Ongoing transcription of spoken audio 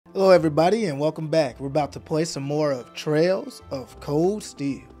Hello everybody and welcome back. We're about to play some more of Trails of Cold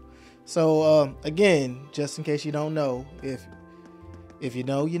Steel. So again, just in case you don't know, if you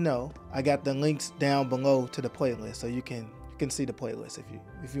know, you know, I got the links down below to the playlist so you can see the playlist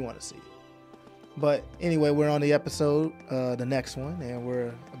if you want to see it. But anyway, we're on the episode, the next one, and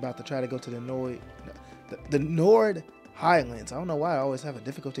we're about to try to go to the Nord Highlands. I don't know why I always have a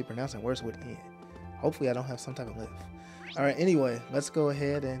difficulty pronouncing words with N. Hopefully I don't have some type of lift. All right, anyway, let's go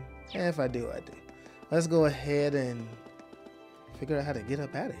ahead and if I do, I do. Let's go ahead and figure out how to get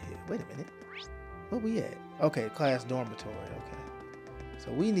up out of here. Wait a minute. Where we at? Okay, class dormitory. Okay.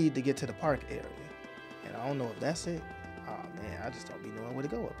 So we need to get to the park area. And I don't know if that's it. Oh, man, I just don't be knowing where to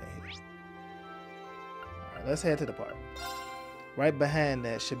go up in here. All right, let's head to the park. Right behind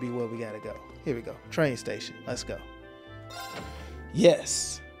that should be where we got to go. Here we go. Train station. Let's go.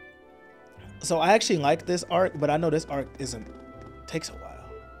 Yes. So I actually like this arc, but I know this arc takes a while.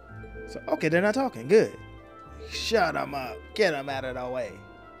 So, okay, they're not talking. Good. Shut them up. Get them out of the way.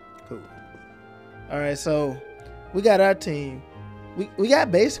 Cool. All right, so we got our team. We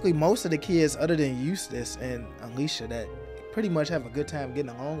got basically most of the kids other than Jusis and Alisha that pretty much have a good time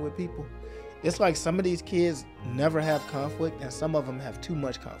getting along with people. It's like some of these kids never have conflict, and some of them have too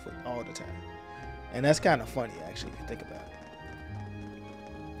much conflict all the time. And that's kind of funny, actually, if you think about it.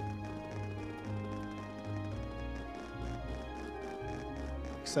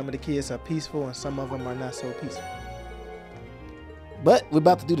 Some of the kids are peaceful and some of them are not so peaceful. But we're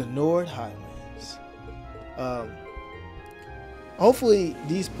about to do the Nord Highlands. Hopefully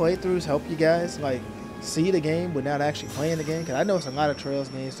these playthroughs help you guys like see the game without actually playing the game, because I know it's a lot of Trails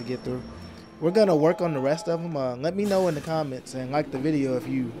games to get through. We're gonna work on the rest of them. Let me know in the comments and like the video if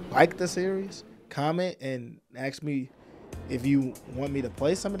you like the series. Comment and ask me if you want me to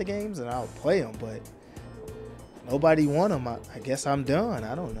play some of the games and I'll play them, but nobody want them. I guess I'm done.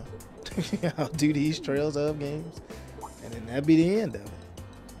 I don't know. I'll do these Trails of games, and then that'd be the end of it.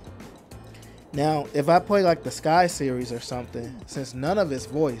 Now, if I play like the Sky series or something, since none of it's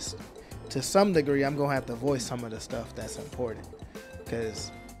voiced, to some degree, I'm gonna have to voice some of the stuff that's important,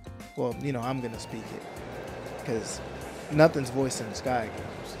 because, well, you know, I'm gonna speak it, because nothing's voiced in the Sky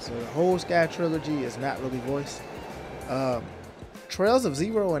games. So the whole Sky trilogy is not really voiced. Trails of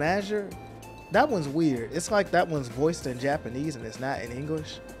Zero and Azure, that one's weird. It's like that one's voiced in Japanese and it's not in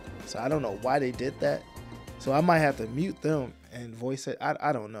English. So I don't know why they did that. So I might have to mute them and voice it.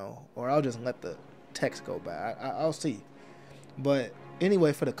 I don't know. Or I'll just let the text go by. I'll see. But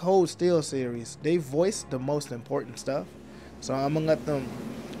anyway, for the Cold Steel series, they voiced the most important stuff. So I'm going to let them,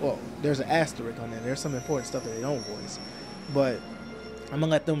 well, there's an asterisk on there. There's some important stuff that they don't voice. But I'm going to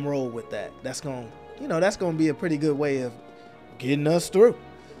let them roll with that. That's going to, you know, that's going to be a pretty good way of getting us through.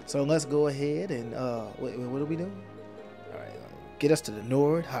 So let's go ahead and, wait, what are we doing? All right, get us to the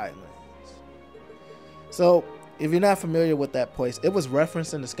Nord Highlands. So, if you're not familiar with that place, it was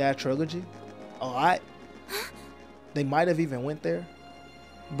referenced in the Sky Trilogy a lot. They might have even went there.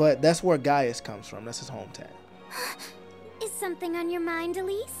 But that's where Gais comes from. That's his hometown. Is something on your mind,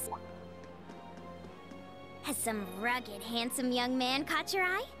 Elise? Has some rugged, handsome young man caught your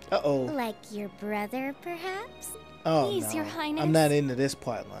eye? Uh-oh. Like your brother, perhaps? Oh, Please, no. Your Highness. I'm not into this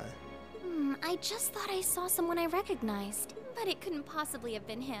plot line. I just thought I saw someone I recognized, but it couldn't possibly have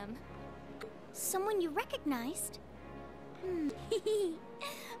been him. Someone you recognized? But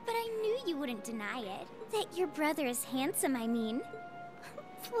I knew you wouldn't deny it. That your brother is handsome, I mean.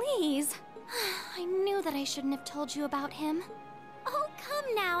 Please. I knew that I shouldn't have told you about him. Oh,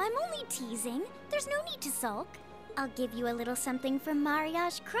 come now, I'm only teasing. There's no need to sulk. I'll give you a little something from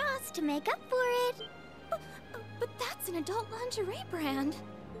Mariage Cross to make up for it. But that's an adult lingerie brand.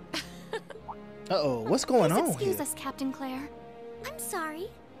 Uh-oh, what's going on Excuse here? us, Captain Claire. I'm sorry.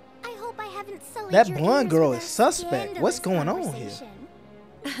 I hope I haven't sullied That your blonde ears girl with is our suspect. What's scandalous going on here?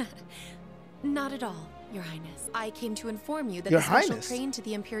 conversation. Not at all, Your Highness. I came to inform you that Your the special Highness? train to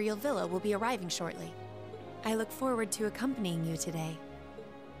the Imperial Villa will be arriving shortly. I look forward to accompanying you today.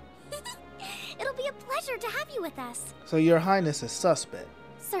 It'll be a pleasure to have you with us. So Your Highness is suspect.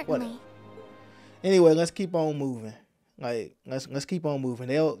 Certainly. Anyway, let's keep on moving. Like, let's keep on moving.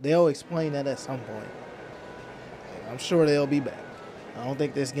 They'll explain that at some point. I'm sure they'll be back. I don't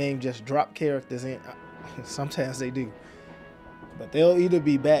think this game just drop characters in. Sometimes they do. But they'll either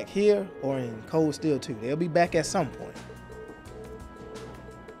be back here or in Cold Steel 2. They'll be back at some point.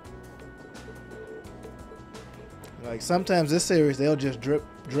 Like sometimes this series they'll just drip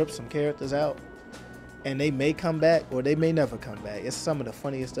some characters out and they may come back or they may never come back. It's some of the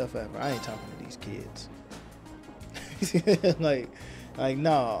funniest stuff ever. I ain't talking to these kids. like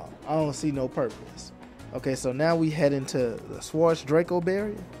nah, I don't see no purpose. Okay, so now we head into the Swartz Draco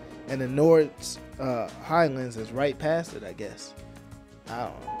barrier. and the Nord Highlands is right past it, I guess. I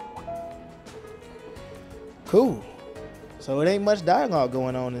don't know. Cool. So it ain't much dialogue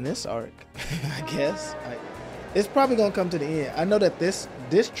going on in this arc, I guess. Like, it's probably gonna come to the end. I know that this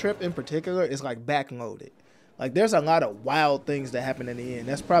trip in particular is like backloaded. Like there's a lot of wild things that happen in the end.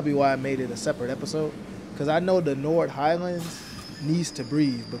 That's probably why I made it a separate episode, because I know the Nord Highlands needs to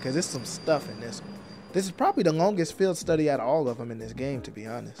breathe because there's some stuff in this one. This is probably the longest field study out of all of them in this game, to be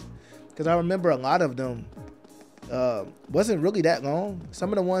honest. Because I remember a lot of them wasn't really that long. Some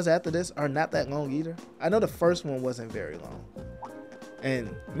of the ones after this are not that long either. I know the first one wasn't very long.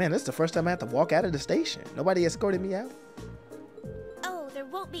 And man, this is the first time I had to walk out of the station. Nobody escorted me out. Oh, there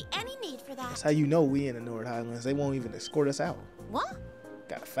won't be any need for that. That's how you know we in the Nord Highlands. They won't even escort us out. What?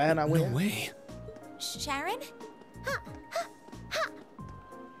 Gotta find our way. No way. Sharon?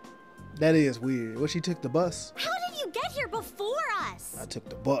 That is weird. Well, she took the bus. How did you get here before us? I took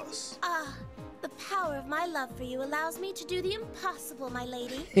the bus. The power of my love for you allows me to do the impossible, my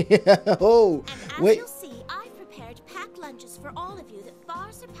lady. Oh, And as wait. you'll see, I've prepared packed lunches for all of you that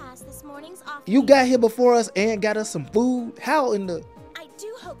far surpass this morning's offering. You got here before us and got us some food? How in the... I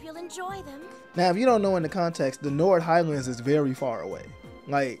do hope you'll enjoy them. Now, if you don't know in the context, the Nord Highlands is very far away.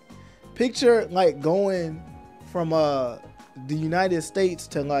 Like, picture, like, going from the United States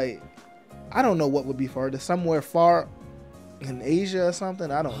to, like, I don't know what would be farther. Somewhere far in Asia or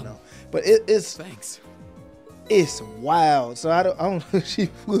something. I don't know. But it's... Thanks. It's wild. So I don't know if she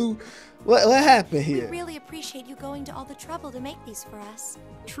flew. What happened We here? really appreciate you going to all the trouble to make these for us.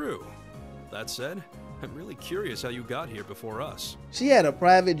 True. That said, I'm really curious how you got here before us. She had a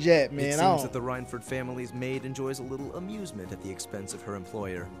private jet, man. It I seems don't- that the Rhineford family's maid enjoys a little amusement at the expense of her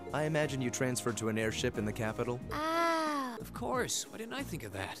employer. I imagine you transferred to an airship in the capital? Of course. Why didn't I think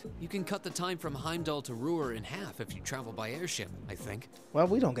of that? You can cut the time from Heimdall to Ruhr in half if you travel by airship, I think. Well,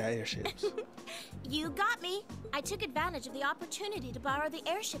 we don't got airships. You got me. I took advantage of the opportunity to borrow the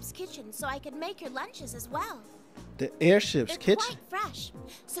airship's kitchen so I could make your lunches as well. The airship's They're kitchen? quite fresh,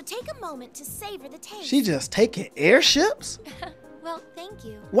 so take a moment to savor the taste. She just taking airships? Well, thank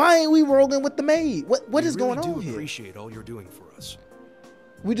you. Why ain't we rolling with the maid? What is We really going on do here? appreciate all you're doing for us.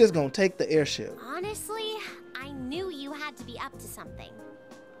 We just gonna take the airship. Honestly, I knew you had to be up to something.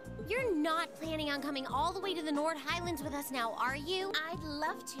 You're not planning on coming all the way to the Nord Highlands with us now, are you? I'd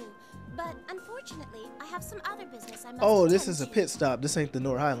love to, but unfortunately, I have some other business I must Oh, this attend is a to. pit stop. This ain't the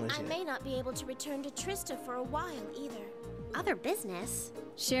Nord Highlands I yet. may not be able to return to Trista for a while either. Other business?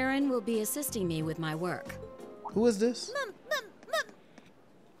 Sharon will be assisting me with my work. Who is this?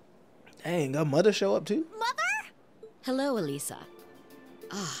 Dang, her mother show up too? Mother? Hello, Alisha.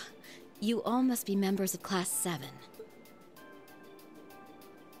 Ah, you all must be members of Class 7.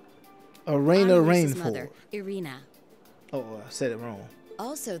 Arena I'm Lisa's Rainford. mother, Irina. Oh, I said it wrong.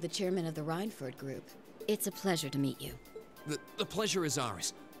 Also the chairman of the Rhineford group. It's a pleasure to meet you. The pleasure is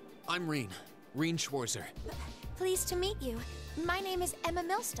ours. I'm Rean Schwarzer. Pleased to meet you. My name is Emma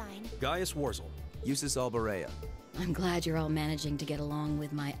Milstein. Gaius Warzel. Jusis Alberea. I'm glad you're all managing to get along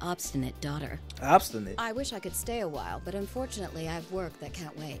with my obstinate daughter. Obstinate. I wish I could stay a while, but unfortunately I have work that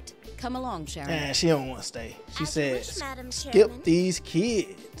can't wait. Come along, Sharon. Nah, she don't want to stay. She As you said, wish, Madam skip Chairman." these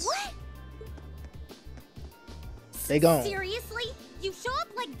kids. What? They gone. Seriously? You show up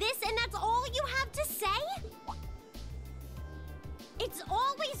like this and that's all you have to say? It's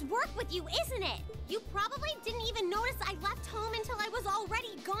always work with you, isn't it? You probably didn't even notice I left home until I was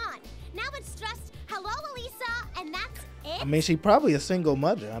already gone. Now it's just, hello, Alisha, and that's it? I mean, she probably a single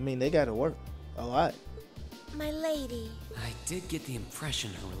mother. I mean, they got to work a lot. My lady. I did get the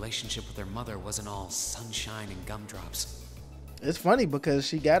impression her relationship with her mother wasn't all sunshine and gumdrops. It's funny because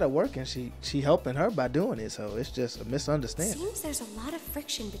she got to work and she helping her by doing it. So it's just a misunderstanding. Seems there's a lot of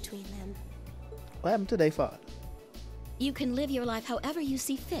friction between them. What happened to their father? You can live your life however you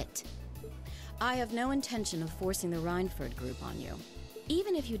see fit. I have no intention of forcing the Rhineford group on you.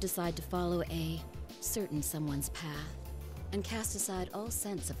 Even if you decide to follow a certain someone's path and cast aside all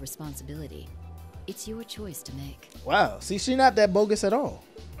sense of responsibility, it's your choice to make. Wow. See, she's not that bogus at all.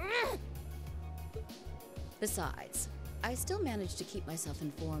 Besides, I still manage to keep myself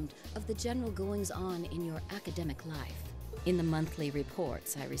informed of the general goings-on in your academic life in the monthly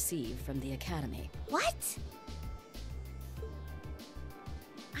reports I receive from the Academy. What?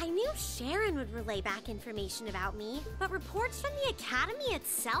 I knew Sharon would relay back information about me, but reports from the Academy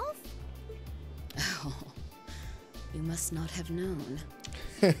itself? Oh, you must not have known.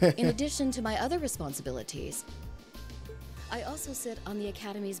 In addition to my other responsibilities, I also sit on the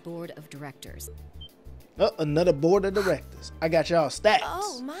Academy's board of directors. Oh, another board of directors. I got y'all stats.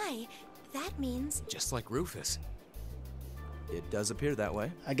 Oh my, that means Just like Rufus. It does appear that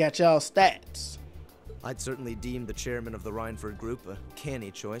way. I got y'all stats. I'd certainly deem the chairman of the Rhineford Group a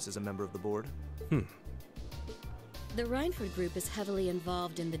canny choice as a member of the board. The Rhineford Group is heavily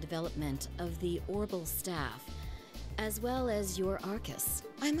involved in the development of the Orbital staff, as well as your Arcus.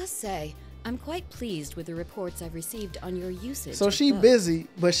 I must say, I'm quite pleased with the reports I've received on your usage. So she both. busy,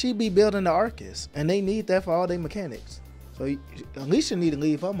 but she be building the Arcus, and they need that for all their mechanics. So Alisha need to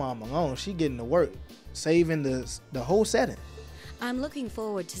leave her mom alone. She getting to work, saving the whole setting. I'm looking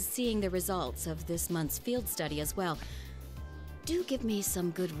forward to seeing the results of this month's field study as well. Do give me some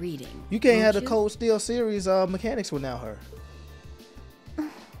good reading. You can't have won't the you? Cold Steel series mechanics without her.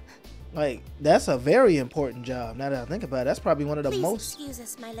 Like, that's a very important job. Now that I think about it, that's probably one of the Please most. excuse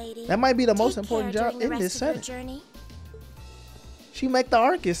us, my lady. That might be the most Take important care job during the in this rest of your setting. journey. She make the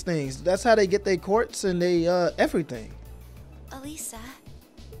Arcus things. That's how they get their quartz and they everything. Elisa.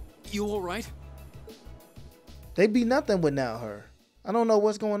 You all right? They be nothing without her. I don't know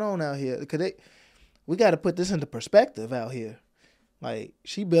what's going on out here. We got to put this into perspective out here. Like,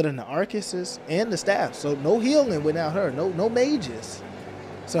 she building the Arcuses and the staff, so no healing without her. No mages.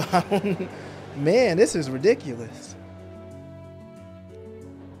 So, man, this is ridiculous.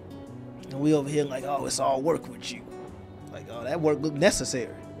 And we over here like, oh, it's all work with you. Like, oh, that work look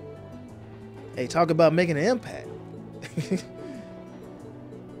necessary. Hey, talk about making an impact.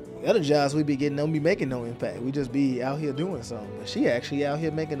 The other jobs we be getting don't be making no impact. We just be out here doing something. But she actually out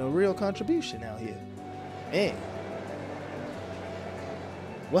here making a real contribution out here. Man.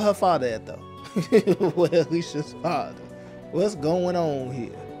 Where her father at though? Where Alisha's father? What's going on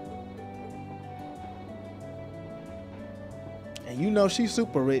here? And you know she's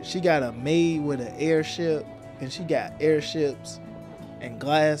super rich. She got a maid with an airship. And she got airships and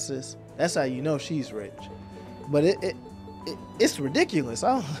glasses. That's how you know she's rich. But it's ridiculous.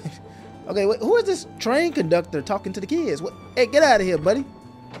 Okay, wait, who is this train conductor talking to the kids? Hey, get out of here, buddy.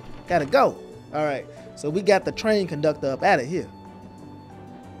 Gotta go. All right, so we got the train conductor up out of here.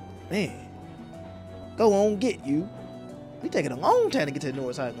 Man, go on, get you. We taking a long time to get to the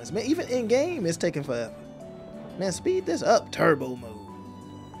Nord Highlands. Man, even in game, it's taking forever. Man, speed this up. Turbo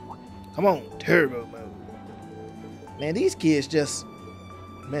mode. Come on, turbo mode. Man, these kids just,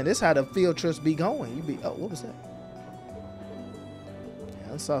 man, this how the field trips be going. You be, oh, what was that?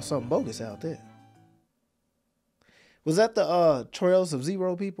 I saw something bogus out there. Was that the Trails of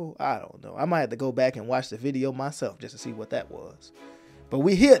Zero people? I don't know. I might have to go back and watch the video myself just to see what that was. But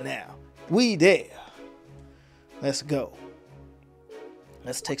we here now. We there. Let's go.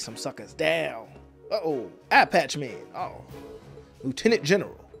 Let's take some suckers down. Uh-oh. Eye patch man. Oh. Lieutenant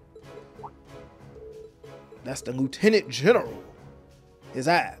General. That's the Lieutenant General. His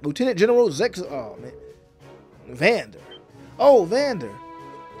eye. Lieutenant General Zex. Oh, man. Vander. Oh, Vander.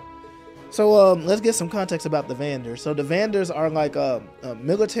 So let's get some context about the Vanders. So the Vanders are like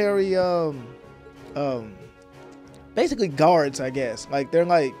military, basically guards, I guess. Like they're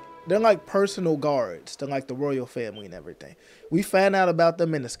like personal guards to like the royal family and everything. We found out about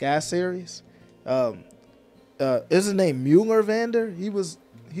them in the Sky series. Is his name Mueller Vander? He was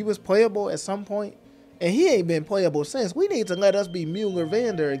playable at some point, and he ain't been playable since. We need to let us be Mueller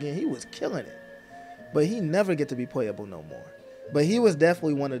Vander again. He was killing it, but he never get to be playable no more. But he was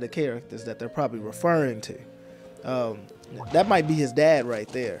definitely one of the characters that they're probably referring to. That might be his dad right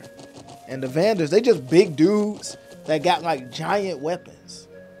there. And the Vanders, they just big dudes that got like giant weapons.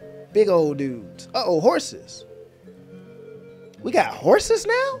 Big old dudes. Uh-oh, horses. We got horses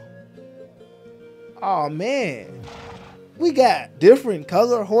now? Oh, man. We got different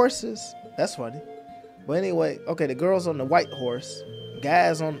color horses. That's funny. But anyway, okay, the girl's on the white horse.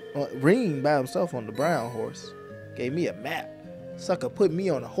 Gais on Rean by himself on the brown horse. Gave me a map. Sucker put me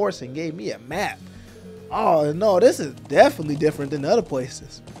on a horse and gave me a map. Oh no, this is definitely different than the other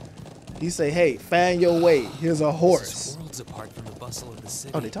places. He say, hey, find your way. Here's a horse. This is worlds apart from the bustle of the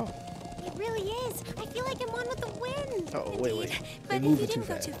city. Oh, they talk. It really is. I feel like I'm one with the wind. Oh, wait. They But moving if you too didn't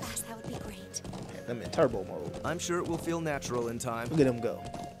fast. go too fast, that would be great. I'm in turbo mode. I'm sure it will feel natural in time. Look at them go.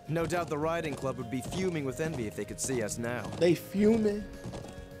 No doubt the riding club would be fuming with envy if they could see us now. They fuming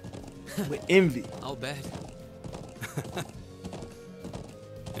with envy. I'll bet.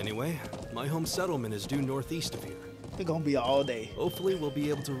 Anyway, my home settlement is due northeast of here. It's gonna be all day. Hopefully we'll be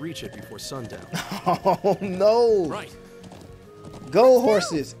able to reach it before sundown. Oh no. Right. Go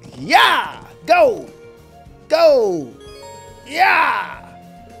horses. Yeah. Go. Go. Yeah.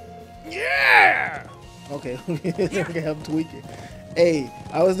 Yeah. Okay. Okay, I'm tweaking. Hey,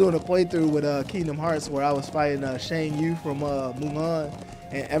 I was doing a playthrough with Kingdom Hearts where I was fighting Shane Yu from Mulan,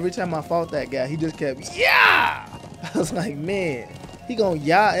 and every time I fought that guy, he just kept yeah. I was like, man, he gonna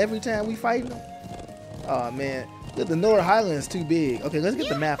yeah every time we fight him. Oh man, The Nord Highlands too big. Okay, let's get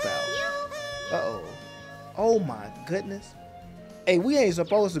the map out. Uh-oh. Oh my goodness. Hey, we ain't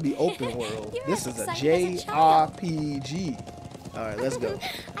supposed to be open world. This is a JRPG. All right, let's go.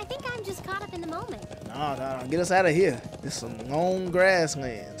 I think I'm just caught up in the moment. No, get us out of here. This is some long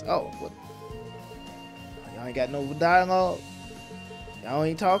grasslands. Oh, what? Y'all ain't got no dialogue? Y'all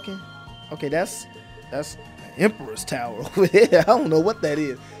ain't talking? Okay, that's the Emperor's Tower over there. I don't know what that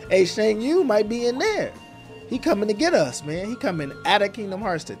is. Hey, Shang Yu might be in there. He coming to get us, man. He coming out of Kingdom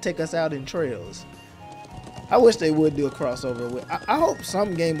Hearts to take us out in trails. I wish they would do a crossover with. I hope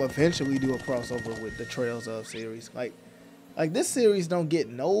some game eventually do a crossover with the Trails of series. Like this series don't get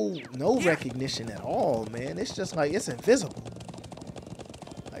no recognition at all, man. It's just like it's invisible.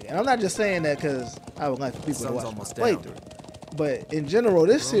 Like, and I'm not just saying that because I would like for people to watch my playthrough. But in general,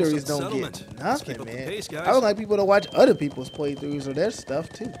 this series don't get nothing, man. Pace, I would like people to watch other people's playthroughs or their stuff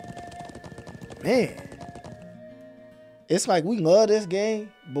too. Man. It's like we love this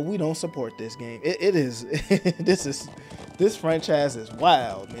game, but we don't support this game. It is this franchise is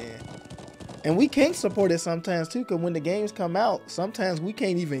wild, man. And we can't support it sometimes too, because when the games come out, sometimes we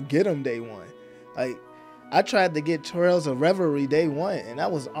can't even get them day one. Like, I tried to get Trails of Reverie day one, and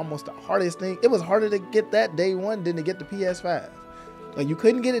that was almost the hardest thing. It was harder to get that day one than to get the PS5. Like, you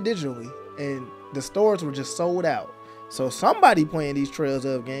couldn't get it digitally, and the stores were just sold out. So somebody playing these Trails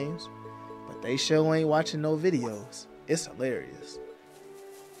of games, but they sure ain't watching no videos. It's hilarious.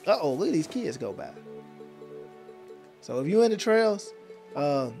 Uh-oh, look at these kids go by. So if you into Trails,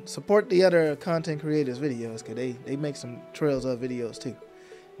 support the other content creators' videos, because they make some Trails of videos too.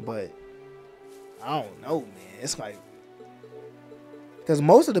 But I don't know, man. It's like, because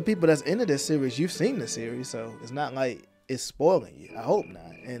most of the people that's into this series, you've seen the series, so it's not like it's spoiling you. I hope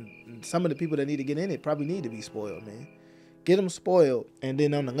not. And some of the people that need to get in it probably need to be spoiled, man. Get them spoiled, and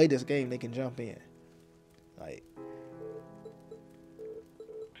then on the latest game, they can jump in. Like,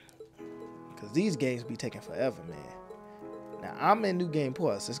 because these games be taking forever, man. Now, I'm in New Game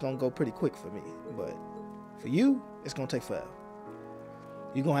Plus. It's going to go pretty quick for me. But for you, it's going to take forever.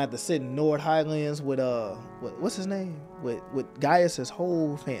 You're going to have to sit in Nord Highlands with, what's his name? With Gais'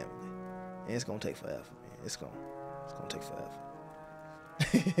 whole family. And it's going to take forever, man. It's going to take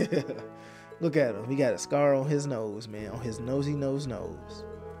forever. Look at him. He got a scar on his nose, man. On his nosy nose.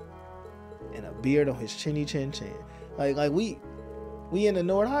 And a beard on his chinny chin. Like we in the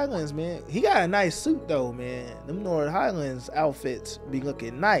Nord Highlands, man. He got a nice suit though, man. Them Nord Highlands outfits be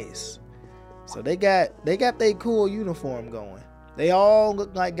looking nice. So they got their cool uniform going. They all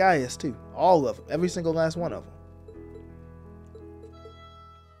look like Gaius too. All of them. Every single last one of them.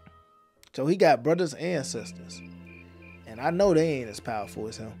 So he got brothers and sisters. And I know they ain't as powerful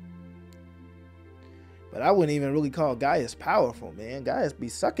as him. But I wouldn't even really call Gaius powerful, man. Gaius be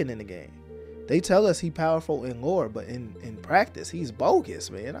sucking in the game. They tell us he powerful in lore, but in practice, he's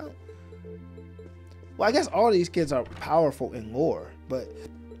bogus, man. Well, I guess all these kids are powerful in lore, but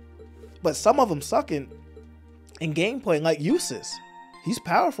some of them suck in gameplay, like Jusis. He's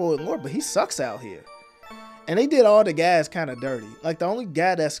powerful in lore, but he sucks out here. And they did all the guys kind of dirty. Like, the only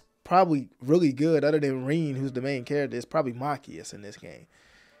guy that's probably really good, other than Rean, who's the main character, is probably Machias in this game.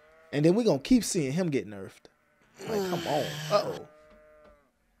 And then we're going to keep seeing him get nerfed. Like, come on. Uh-oh.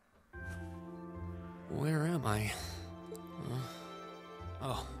 Where am I?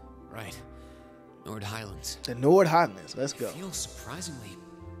 Oh, right. Nord Highlands. The Nord Highlands. Let's go. I feel surprisingly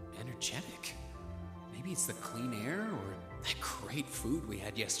energetic. Maybe it's the clean air or that great food we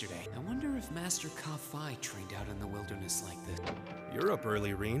had yesterday. I wonder if Master Ka-Fai trained out in the wilderness like this. You're up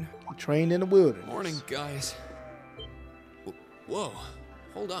early, Rean. He trained in the wilderness. Morning, guys. Whoa.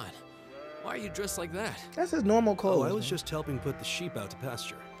 Hold on. Why are you dressed like that? That's his normal clothes. Oh, I was just helping put the sheep out to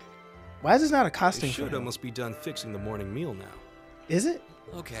pasture. Why is this not a costume? You should almost be done fixing the morning meal now. Is it?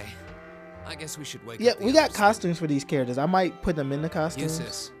 Okay. I guess we should wake up. Yeah, we got costumes for these characters. I might put them in the costumes.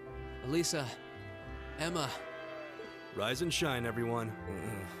 Jusis, Alisha, Emma. Rise and shine, everyone.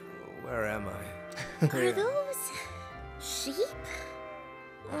 Where am I? Are those sheep?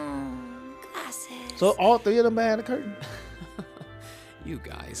 Oh, glasses. So all three of them behind the curtain? You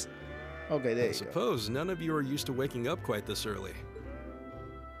guys. Okay, there you go. I suppose none of you are used to waking up quite this early.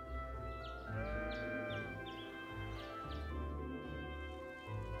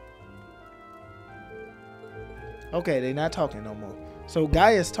 Okay, they not talking no more. So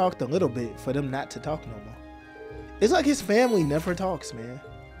Gaius talked a little bit for them not to talk no more. It's like his family never talks, man.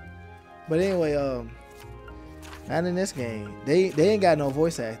 But anyway, not in this game. They ain't got no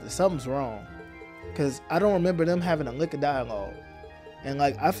voice actors. Something's wrong. Cause I don't remember them having a lick of dialogue. And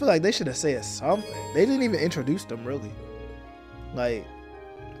like, I feel like they should have said something. They didn't even introduce them really. Like,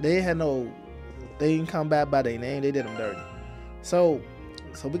 they had no they didn't come back by their name. They did them dirty. So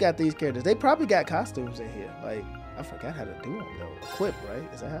we got these characters. They probably got costumes in here. Like, I forgot how to do them though. Equip,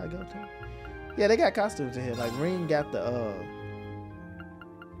 right? Is that how I go to? Yeah, they got costumes in here. Like Rean got the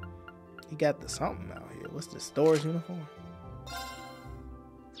he got the something out here. What's the storage uniform?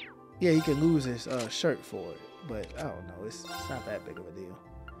 Yeah, he can lose his shirt for it, but I don't know. It's not that big of a deal.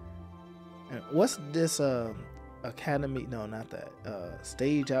 And what's this academy? No, not that.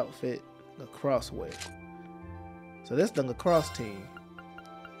 Stage outfit, lacrosse wear. So this the lacrosse team.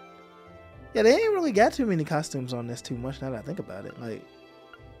 Yeah, they ain't really got too many costumes on this too much now that I think about it. Like,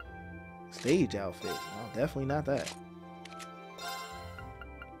 stage outfit. No, definitely not that.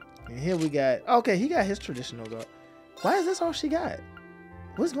 And here we got, okay, he got his traditional garb. Why is this all she got?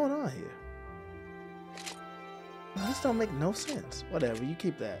 What's going on here? No, this don't make no sense. Whatever, you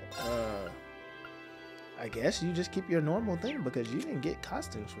keep that. I guess you just keep your normal thing because you didn't get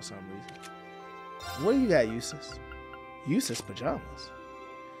costumes for some reason. What do you got, Jusis? Jusis pajamas.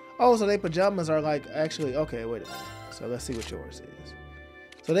 Oh, so they pajamas are like, actually, okay, wait a minute. So let's see what yours is.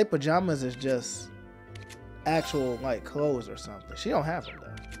 So they pajamas is just actual like clothes or something. She don't have them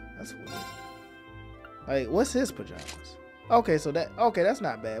though. That's weird. Like, what's his pajamas? Okay, so that's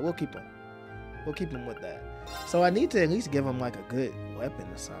not bad. We'll keep him. We'll keep him with that. So I need to at least give him like a good weapon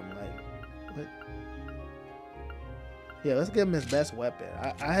or something. Like, what? Yeah, let's give him his best weapon.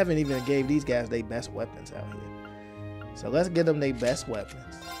 I haven't even gave these guys their best weapons out here. So let's give them their best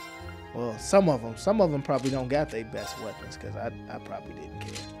weapons. Well, some of them probably don't got their best weapons because I probably didn't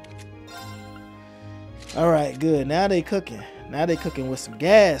care. All right, good. Now they cooking. Now they cooking with some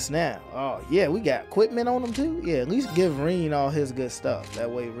gas now. Oh, yeah, we got equipment on them too. Yeah, at least give Rean all his good stuff. That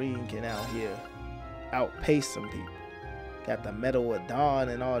way Rean can out here outpace some people. Got the Medal of Dawn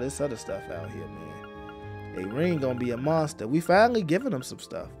and all this other stuff out here, man. Hey, Rean gonna be a monster. We finally giving him some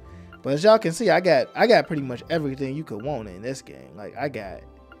stuff. But as y'all can see, I got pretty much everything you could want in this game. Like, I got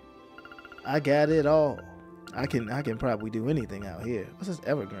it all. I can probably do anything out here. What's this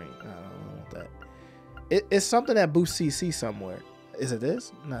evergreen? I don't want that. It's something that boosts CC somewhere. Is it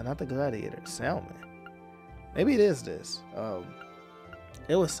this? No, not the gladiator. Salmon. Maybe it is this.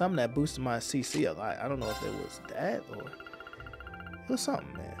 It was something that boosted my CC a lot. I don't know if it was that or it was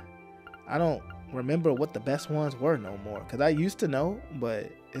something, man. I don't remember what the best ones were no more. Cause I used to know, but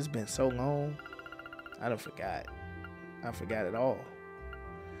it's been so long. I done forgot. I forgot it all.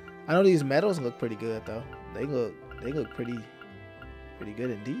 I know these medals look pretty good though. They look pretty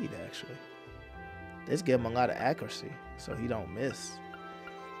good indeed, actually. Let's give him a lot of accuracy so he don't miss.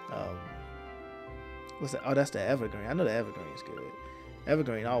 What's that? Oh, that's the evergreen. I know the evergreen's good.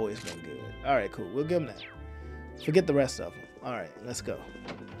 Evergreen always been good. All right, cool. We'll give him that. Forget the rest of them. All right, let's go.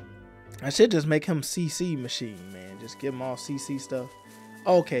 I should just make him CC machine, man. Just give him all CC stuff.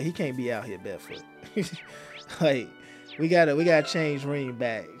 Okay, he can't be out here barefoot. Like, we gotta change Rean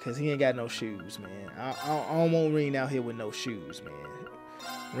back because he ain't got no shoes, man. I don't want Rean out here with no shoes, man.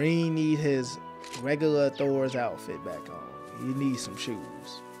 Rean need his regular Thor's outfit back on. He needs some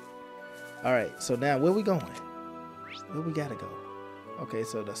shoes. All right, so now where we going? Where we gotta go? Okay,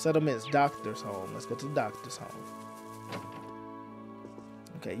 so the settlement's doctor's home. Let's go to the doctor's home.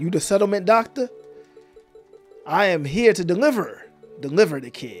 Okay, you the settlement doctor? I am here to deliver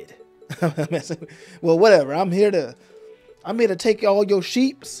the kid. Well, whatever. I'm here to take all your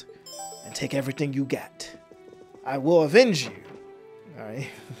sheeps and take everything you got. I will avenge you. All right.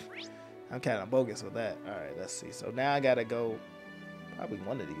 I'm kind of bogus with that. All right, let's see. So now I gotta go probably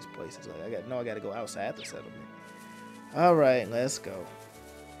one of these places. Like I gotta go outside the settlement. All right, let's go.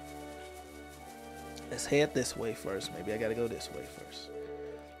 Let's head this way first. Maybe I gotta go this way first.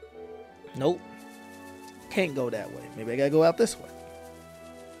 Nope. Can't go that way. Maybe I gotta go out this way.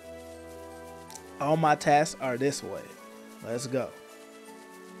 All my tasks are this way. Let's go.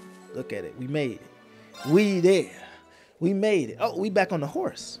 Look at it. We made it. We there. We made it. Oh, we back on the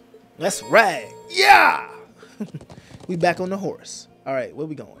horse. Let's ride. Yeah! We back on the horse. All right, where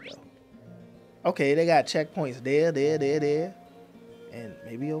we going, though? Okay, they got checkpoints there. And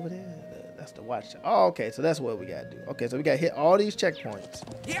maybe over there. That's the watch. Oh, okay, so that's what we got to do. Okay, so we got to hit all these checkpoints.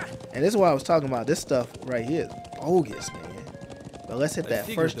 Yeah. And this is what I was talking about. This stuff right here is bogus, man. But let's hit that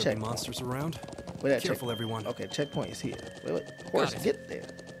first checkpoint. Monsters around. Where that Careful, everyone. Okay, checkpoint is here. Wait. Horse, get there.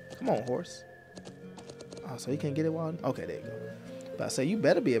 Come on, horse. Oh, so you can get it while... Okay, there you go. But I say you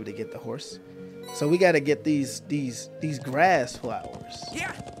better be able to get the horse. So we got to get these grass flowers.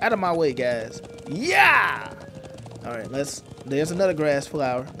 Yeah. Out of my way, guys. Yeah. All right, there's another grass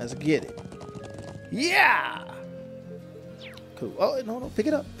flower. Let's get it. Yeah. Cool. Oh, no, pick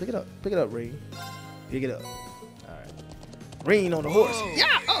it up, Rean. Pick it up. All right. Rean on the horse.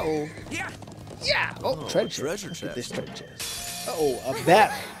 Yeah. Oh. Yeah. Yeah. Oh, treasure treasure chest. Get this chest. treasure chest. Oh, a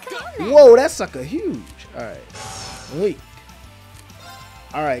bat. Whoa, that sucker huge. All right. Wait.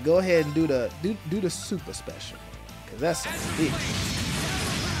 All right, go ahead and do the super special, cause that's big.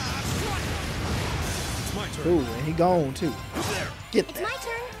 It's my turn. Cool, and he gone too. Get It's that. my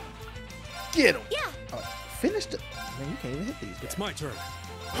turn. Get him. Yeah. Finish the. Man, you can't even hit these guys. It's my turn.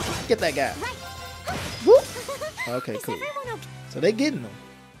 Get that guy. Right. Whoop. Okay, Is cool. everyone okay? So they getting them.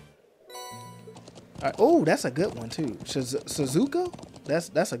 All right. Oh, that's a good one too. Suzuka.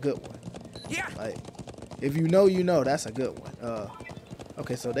 That's a good one. Yeah. Like, if you know, you know. That's a good one.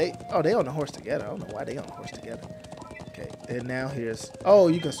 Okay, so they on the horse together. I don't know why they on the horse together. Okay, and now here's, oh,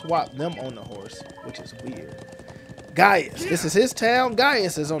 you can swap them on the horse, which is weird. Gais, this is his town.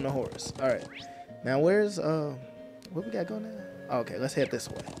 Gais is on the horse. All right, now where's what we got going now? Okay, let's head this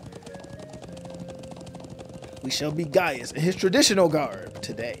way. We shall be Gais in his traditional garb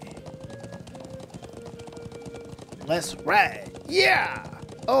today. Let's ride. Yeah.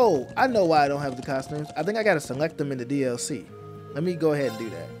 Oh, I know why I don't have the costumes. I think I gotta select them in the DLC. Let me go ahead and do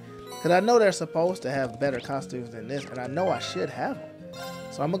that. Because I know they're supposed to have better costumes than this, and I know I should have them.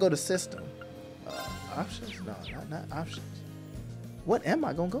 So I'm going to go to system. Options? No, not options. What am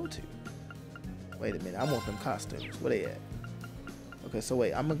I going to go to? Wait a minute. I want them costumes. Where they at? Okay, so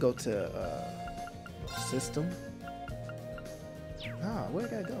wait. I'm going to go to system. Nah, where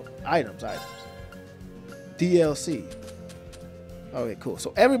did I go? Items. DLC. Okay, cool.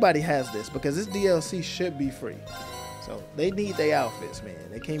 So everybody has this because this DLC should be free. So they need their outfits, man.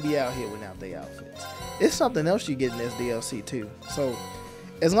 They can't be out here without their outfits. It's something else you get in this DLC too. So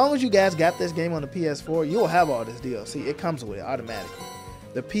as long as you guys got this game on the PS4, you'll have all this DLC. It comes with it automatically.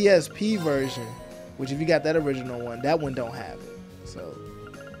 The PSP version, which if you got that original one, that one don't have it. So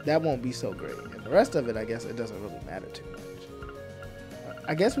that won't be so great. And the rest of it, I guess it doesn't really matter too much.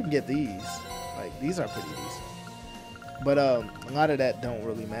 I guess we can get these. Like, these are pretty decent. But a lot of that don't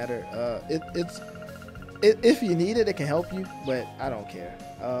really matter. If you need it, it can help you, but I don't care.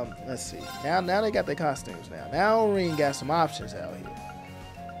 Let's see. Now they got their costumes now. Now Rean got some options out here.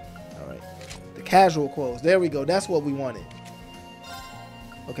 All right. The casual clothes. There we go. That's what we wanted.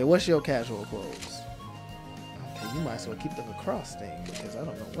 Okay, what's your casual clothes? Okay, you might as well keep the lacrosse thing because I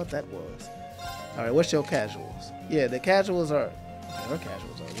don't know what that was. All right, what's your casuals? Yeah, the casuals are... Okay, her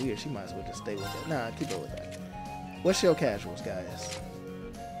casuals are weird. She might as well just stay with that. Nah, keep it with that. What's your casuals, guys?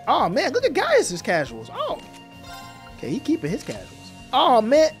 Oh man, look at Gais' casuals. Oh, okay, he keeping his casuals. Oh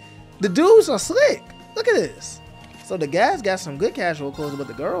man, the dudes are slick. Look at this. So the guys got some good casual clothes, but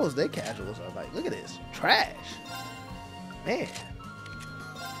the girls, their casuals are like, look at this, trash. Man.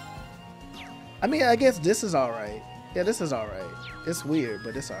 I mean, I guess this is all right. Yeah, this is all right. It's weird,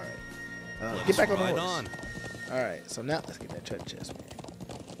 but it's all right. Get back on the horse. All right, so now let's get that treasure chest, man.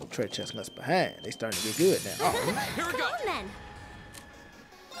 No treasure chest left behind. They starting to get good now. Oh, Here we Come go. on then.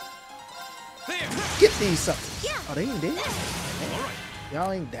 get these suckers. Yeah. Oh, they ain't dead. All right.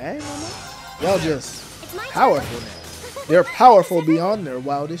 Y'all ain't dying no more? Y'all just It's my turn. powerful now. They're powerful beyond their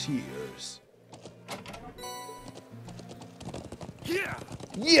wildest years. Yeah.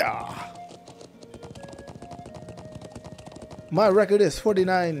 Yeah. My record is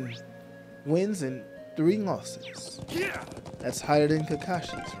 49 wins and 3 losses. Yeah. That's higher than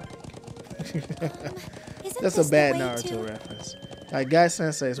Kakashi's rank. Isn't That's this a the bad way Naruto to- reference. Like, Guy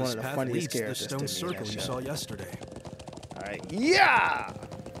Sensei is one This of the path funniest leads to the characters stone to me circle in you that saw show. yesterday. Alright, yeah.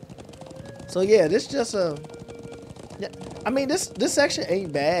 So yeah, this just yeah, I mean this section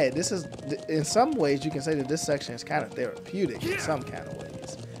ain't bad. This is, in some ways you can say that this section is kind of therapeutic in some kind of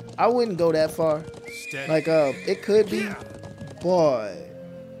ways. I wouldn't go that far. Steady. Like it could be, boy.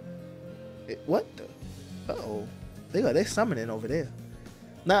 What the? Uh-oh. They summoning over there.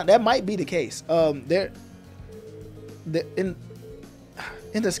 Now that might be the case. They're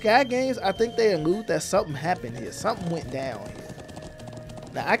in the Sky games, I think they allude that something happened here. Something went down here.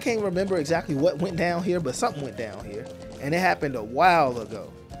 Now, I can't remember exactly what went down here, but something went down here. And it happened a while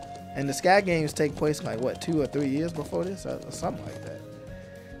ago. And the Sky games take place like, what, 2 or 3 years before this? Or something like that.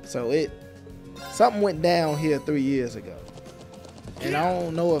 So something went down here 3 years ago. And I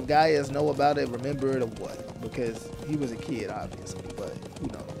don't know if Gaius know about it, remember it, or what. Because he was a kid, obviously. But who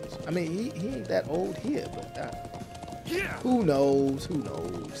knows? I mean, he ain't that old here, but... Who knows? Who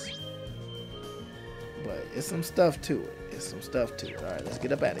knows? But it's some stuff to it. It's some stuff to it. All right, let's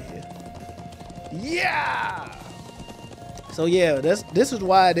get up out of here. Yeah. So yeah, this is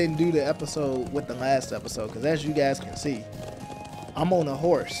why I didn't do the episode with the last episode, because as you guys can see, I'm on a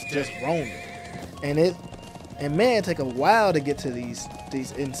horse just roaming, and man, it take a while to get to these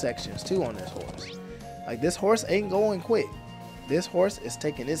end sections too on this horse. Like, this horse ain't going quick. This horse is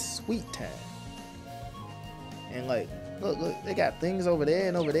taking its sweet time. And like, look, they got things over there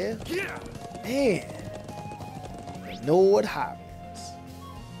and over there. Man, the Nord Highlands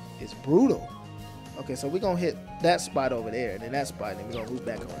is brutal. Okay, so we're gonna hit that spot over there, and then that spot, and then we're gonna loop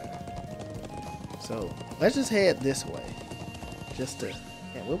back around. So let's just head this way. Just to,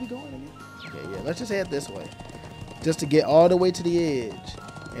 man, where we going again? Okay, yeah, let's just head this way. Just to get all the way to the edge,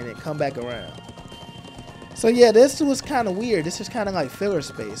 and then come back around. So yeah, this was kind of weird. This is kind of like filler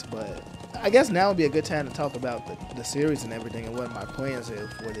space, but I guess now would be a good time to talk about the series and everything and what my plans is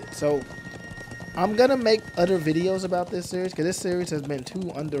with it. So I'm gonna make other videos about this series because this series has been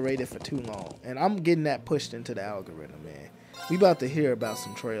too underrated for too long, and I'm getting that pushed into the algorithm, man. We about to hear about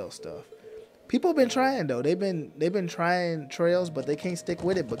some trail stuff. People have been trying though. They've been trying trails, but they can't stick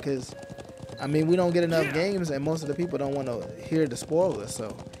with it because, I mean, we don't get enough games, and most of the people don't want to hear the spoilers.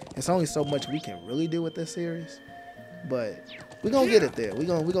 So it's only so much we can really do with this series. But we're gonna get it there. We're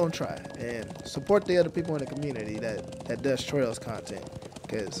gonna try and support the other people in the community that does trails content.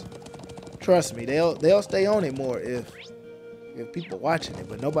 Cause trust me, they'll stay on it more if people watching it,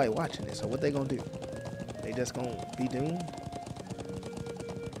 but nobody watching it. So what they gonna do? They just gonna be doomed?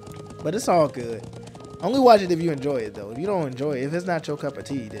 But it's all good. Only watch it if you enjoy it though. If you don't enjoy it, if it's not your cup of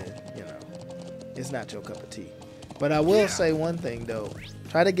tea, then you know it's not your cup of tea. But I will say one thing though.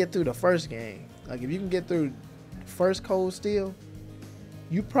 Try to get through the first game. Like if you can get through first Cold Steel,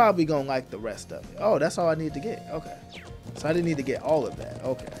 you probably gonna like the rest of it. Oh, that's all I need to get. Okay. So I didn't need to get all of that.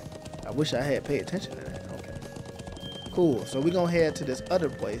 Okay. I wish I had paid attention to that. Okay. Cool. So we're gonna head to this other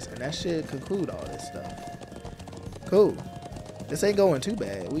place, and that should conclude all this stuff. Cool. This ain't going too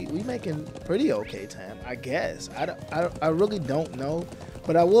bad. We making pretty okay time, I guess. I really don't know.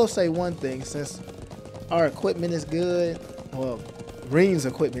 But I will say one thing, since our equipment is good, well, Rean's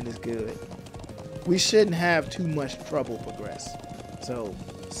equipment is good, we shouldn't have too much trouble progress. So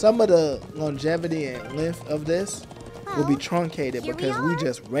some of the longevity and length of this will be truncated because we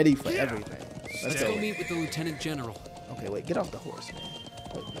just ready for everything. Let's go meet with the Lieutenant General. Okay, wait, get off the horse, man.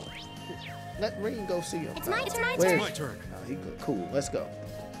 Wait, no. Let Rean go see him. It's my turn. It's my turn. No, he good. Cool, let's go.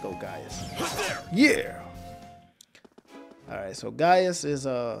 Go, Gais. Yeah. All right, so Gais is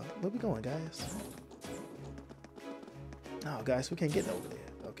where we going, Gais? No, guys, we can't get over there.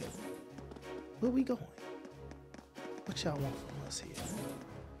 Okay. Where we going? What y'all want from us here?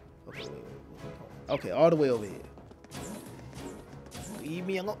 Okay, wait. Okay, all the way over here. Leave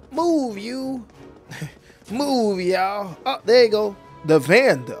me alone. Move, you. Move, y'all. Oh, there you go. The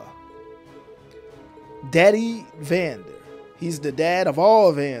Vander. Daddy Vander. He's the dad of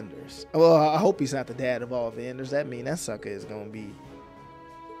all Vanders. Well, I hope he's not the dad of all Vanders. That means that sucker is going to be...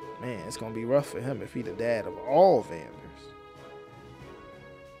 Man, it's going to be rough for him if he's the dad of all Vanders.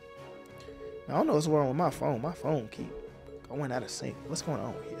 I don't know what's wrong with my phone. My phone keep going out of sync. What's going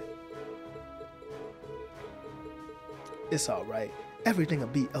on here? It's all right. Everything will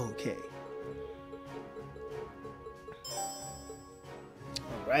be okay.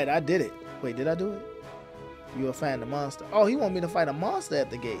 All right, I did it. Wait, did I do it? You will find the monster. Oh, he want me to fight a monster at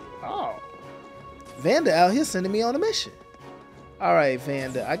the gate. Oh. Vander out here sending me on a mission. All right,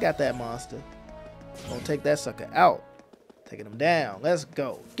 Vander, I got that monster. Gonna take that sucker out. Taking him down. Let's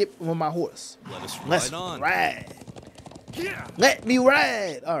go. Get on my horse. Let's ride. Yeah. Let me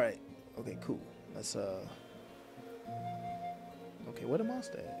ride. All right. Okay, cool. Let's Okay, where the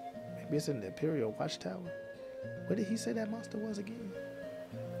monster at? Maybe it's in the Imperial Watchtower. Where did he say that monster was again?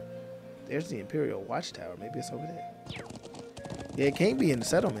 There's the Imperial Watchtower. Maybe it's over there. Yeah, it can't be in the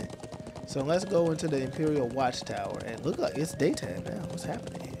settlement. So let's go into the Imperial Watchtower and look like it's daytime now. What's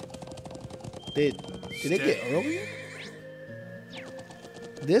happening here? Did it get earlier?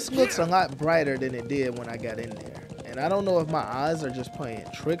 This looks a lot brighter than it did when I got in there. And I don't know if my eyes are just playing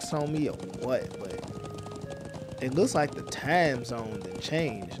tricks on me or what, but it looks like the time zone done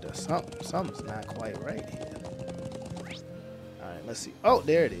changed or something. Something's not quite right here. Alright, let's see. Oh,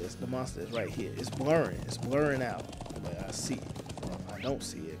 there it is. The monster is right here. It's blurring. It's blurring out. But I see it. Well, I don't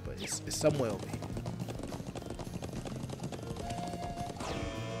see it, but it's somewhere over here.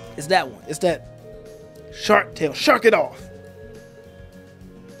 It's that one. It's that shark tail. Shark it off.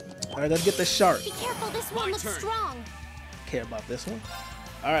 All right, let's get the shark. Be careful, this one looks strong. Care about this one?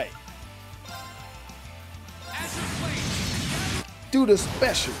 All right. Do the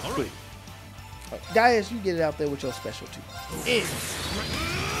special, quick. Gais, you get it out there with your special too. Yeah.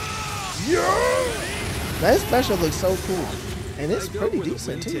 That special looks so cool, and it's pretty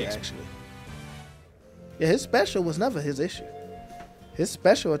decent too, actually. Yeah, his special was never his issue. His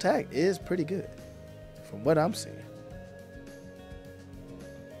special attack is pretty good, from what I'm seeing.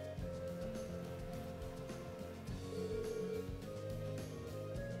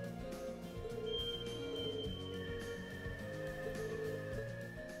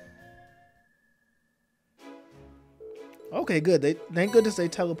 Okay, good. Thank goodness they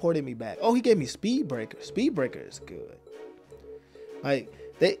teleported me back. Oh, he gave me speed breaker. Speed breaker is good. Like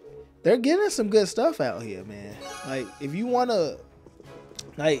they're getting some good stuff out here, man. Like if you wanna,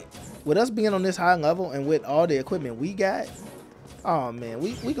 like with us being on this high level and with all the equipment we got, oh man,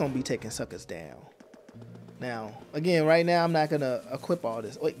 we gonna be taking suckers down. Now, again, right now I'm not gonna equip all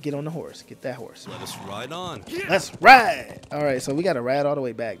this. Wait, get on the horse. Get that horse. Let us ride on. Let's ride. All right, so we gotta ride all the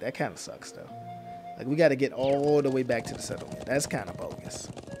way back. That kind of sucks though. Like we gotta get all the way back to the settlement. That's kind of bogus.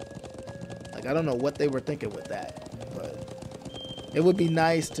 Like I don't know what they were thinking with that, but it would be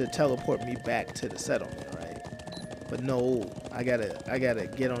nice to teleport me back to the settlement, right? But no, I gotta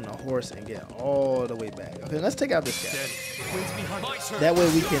get on the horse and get all the way back. Okay, let's take out this guy. That way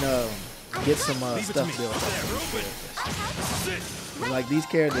we can get some stuff built up. Like these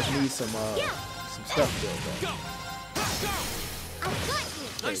characters need some stuff built up.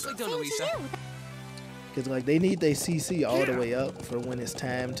 Nicely done, Alisha. Cause like they need their CC all the way up for when it's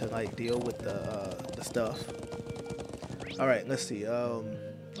time to like deal with the stuff. All right, let's see.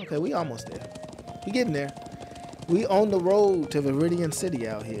 Okay, we almost there. We getting there. We on the road to Viridian City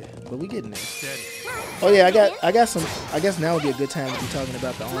out here, but we getting there. Oh yeah, I got some. I guess now would be a good time to be talking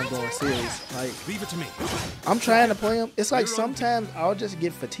about the ongoing series. Like, Leave it to me. I'm trying to play them. It's like sometimes I'll just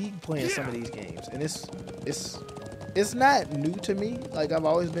get fatigued playing some of these games, and it's not new to me. Like I've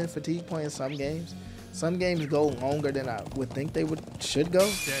always been fatigued playing some games. Some games go longer than I would think they should go,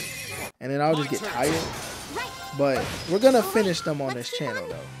 and then I'll just get tired. But we're gonna finish them on this channel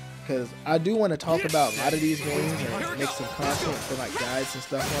though, because I do want to talk about a lot of these games and make some content for like guides and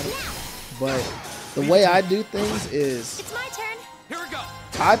stuff on it. But the way I do things is, It's my turn. Here we go.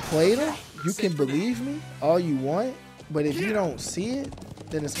 I played them. You can believe me all you want, but if you don't see it,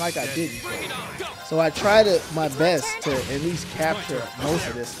 then it's like I didn't play it. So I try my best to at least capture most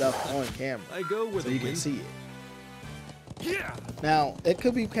of this stuff on camera, I go with so you can see it. Now it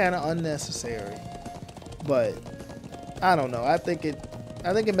could be kind of unnecessary, but I don't know. I think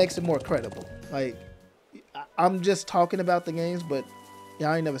it makes it more credible. Like I'm just talking about the games, but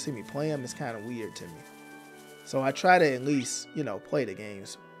y'all ain't never seen me play them. It's kind of weird to me. So I try to at least, play the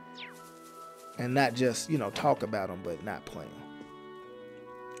games and not just, talk about them, but not play them.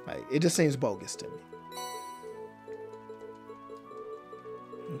 Like, it just seems bogus to me.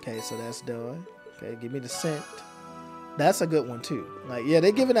 Okay, so that's done. Okay, give me the scent. That's a good one too. Like, yeah,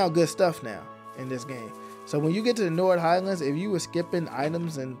 they're giving out good stuff now in this game. So when you get to the Nord Highlands, if you were skipping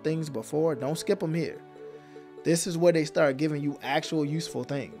items and things before, don't skip them here. This is where they start giving you actual useful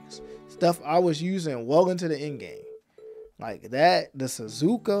things. Stuff I was using well into the end game. Like that, the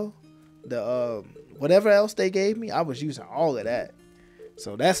Suzuka, the whatever else they gave me, I was using all of that.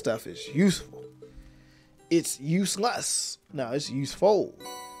 So that stuff is useful. It's useless. No, it's useful.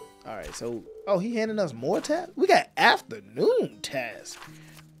 All right, so, oh, he handing us more tasks? We got afternoon tasks.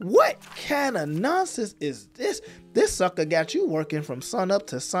 What kind of nonsense is this? This sucker got you working from sun up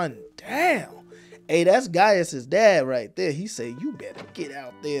to sun down. Hey, that's Gais' dad right there. He said, you better get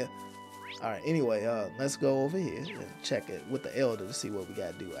out there. All right, anyway, let's go over here and check it with the elder to see what we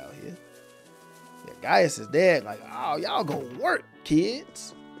got to do out here. Yeah, Gais' dad like, oh, y'all go work,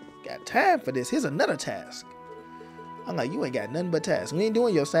 kids. Got time for this. Here's another task. I'm like, you ain't got nothing but tasks. We ain't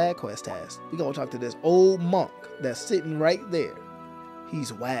doing your side quest task. We gonna talk to this old monk that's sitting right there.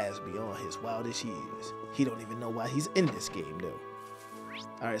 He's wise beyond his wildest years. He don't even know why he's in this game, though.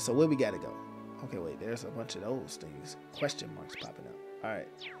 All right, so where we gotta go? Okay, wait, there's a bunch of those things. Question marks popping up. All right,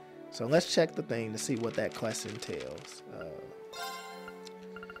 so let's check the thing to see what that quest entails.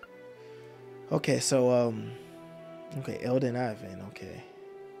 Okay, so, okay, Elden Ivan, okay.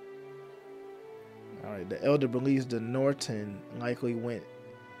 All right, the elder believes the Norton likely went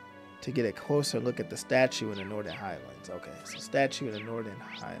to get a closer look at the statue in the Northern Highlands. Okay, so statue in the Northern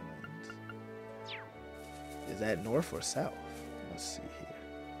Highlands. Is that north or south? Let's see here.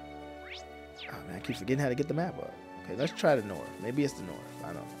 Oh man, I keep forgetting how to get the map up. Okay, let's try the north. Maybe it's the north. I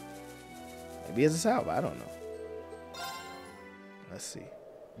don't know. Maybe it's the south. I don't know. Let's see.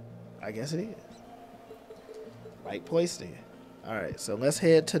 I guess it is. Right place there. All right, so let's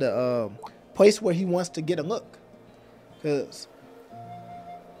head to the place where he wants to get a look, because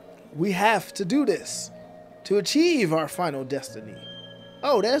we have to do this to achieve our final destiny.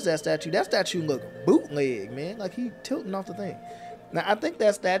 Oh, there's that statue. That statue look bootleg, man. Like he tilting off the thing. Now, I think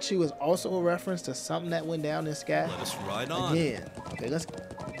that statue is also a reference to something that went down in the sky. Let us ride on. Again. Okay, let's...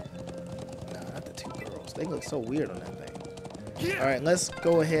 Nah, not the two girls. They look so weird on that thing. All right, let's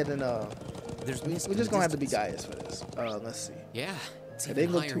go ahead and... We're just going to have to be Gaius for this. Let's see. Yeah, it's They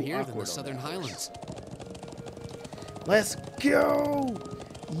even look higher too here than awkward the on Southern that. Highlands. Let's go!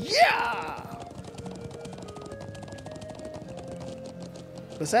 Yeah!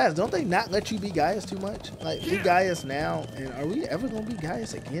 Besides, don't they not let you be Gaius too much? Like, be Gaius now, and are we ever gonna be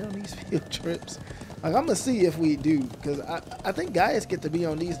Gaius again on these field trips? Like, I'm gonna see if we do, because I think Gaius get to be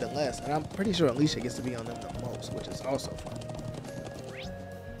on these the less, and I'm pretty sure Alisha gets to be on them the most, which is also fun.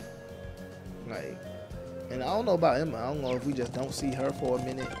 Like, and I don't know about Emma. I don't know if we just don't see her for a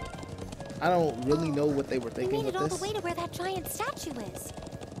minute. I don't really know what they were thinking with all this. the way to where that giant statue is.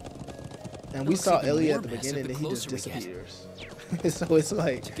 And we saw Elliot at the beginning, and he just disappears. So it's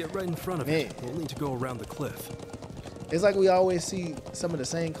like, to get right in front of it, we'll need to go around the cliff. It's like we always see some of the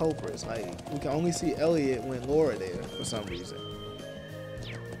same culprits. Like, we can only see Elliot when Laura there for some reason.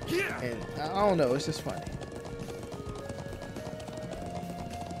 And I don't know, it's just funny.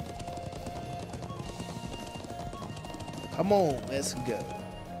 Come on, let's go.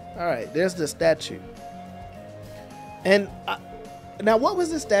 Alright, there's the statue. And now, what was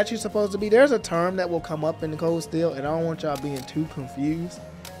this statue supposed to be? There's a term that will come up in the Cold Steel, and I don't want y'all being too confused.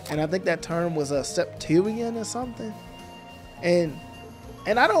 And I think that term was a Septarian or something. And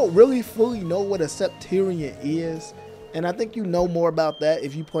I don't really fully know what a Septarian is. And I think you know more about that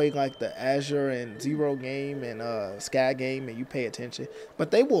if you play like the Azure and Zero game and Sky game and you pay attention. But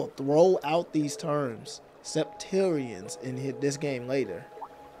they will throw out these terms, Septarians, in this game later.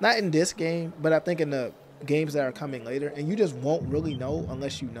 Not in this game, but I think in the games that are coming later, and you just won't really know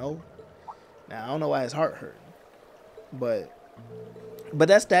unless you know. Now I don't know why his heart hurt, but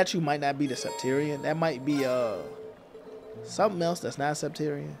that statue might not be the Septarian. That might be something else that's not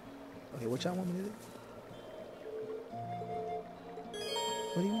Septarian. Okay, what y'all want me to do?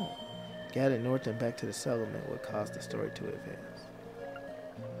 What do you want? Gather north and back to the settlement would cause the story to advance.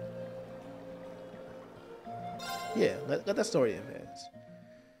 Yeah, let that story advance.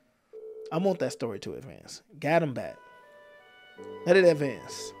 I want that story to advance. Got him back. Let it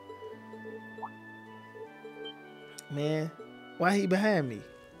advance. Man, why he behind me?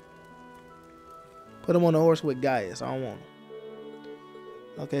 Put him on the horse with Gaius. I don't want him.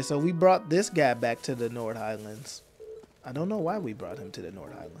 Okay, so we brought this guy back to the Nord Highlands. I don't know why we brought him to the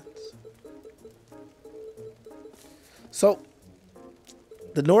Nord Highlands. So,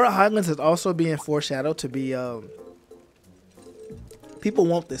 the Nord Highlands is also being foreshadowed to be, people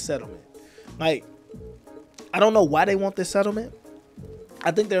want this settlement. Like, I don't know why they want this settlement. I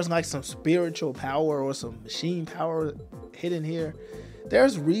think there's like some spiritual power or some machine power hidden here.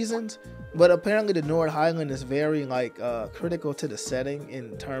 There's reasons, but apparently the Nord Highland is very like critical to the setting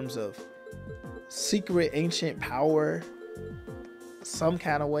in terms of secret ancient power, some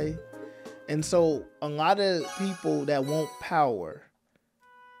kind of way. And so a lot of people that want power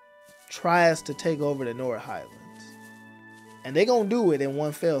tries to take over the Nord Highlands. And they're going to do it in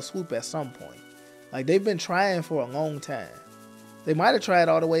one fell swoop at some point. Like, they've been trying for a long time. They might have tried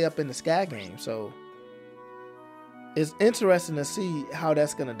all the way up in the Sky game. So, it's interesting to see how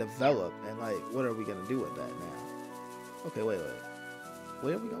that's going to develop. And, like, what are we going to do with that now? Okay, wait.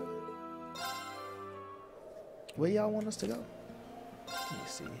 Where are we going? Where y'all want us to go? Let me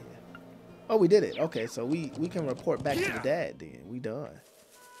see here. Oh, we did it. Okay, so we can report back to the dad then. We done.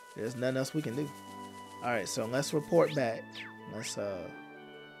 There's nothing else we can do. All right, so let's report back. Let's,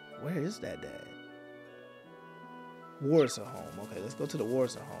 where is that dad? Warsaw home. Okay, let's go to the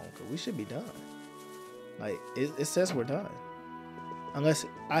Warsaw home, because we should be done. Like, it says we're done. Unless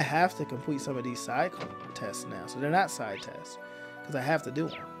I have to complete some of these side tests now. So they're not side tests, because I have to do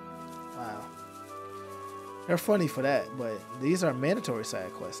them. Wow. They're funny for that, but these are mandatory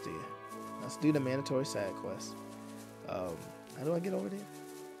side quests here. Let's do the mandatory side quests. How do I get over there?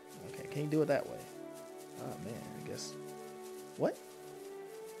 Okay, can't do it that way. Oh man, I guess. What?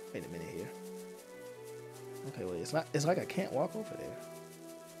 Wait a minute here. Okay, wait. It's like I can't walk over there.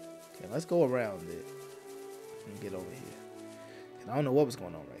 Okay, let's go around it and get over here. And I don't know what was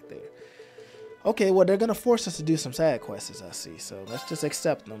going on right there. Okay, well they're gonna force us to do some side quests, I see. So let's just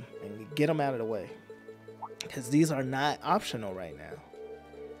accept them and get them out of the way, because these are not optional right now.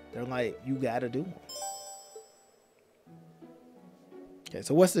 They're like, you gotta do them. Okay,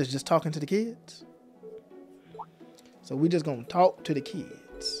 so what's this? Just talking to the kids? So we just gonna talk to the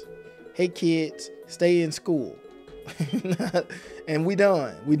kids. Hey kids, stay in school. And we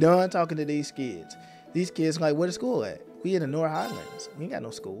done. We done talking to these kids. These kids like, where the school at? We in the Nord Highlands. We ain't got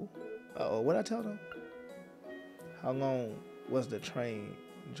no school. Uh-oh, what'd I tell them? How long was the train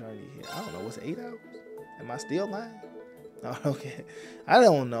journey here? I don't know. Was it 8 hours? Am I still lying? Oh, okay. I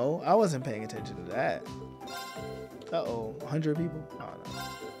don't know. I wasn't paying attention to that. Uh-oh. 100 people? Oh, no.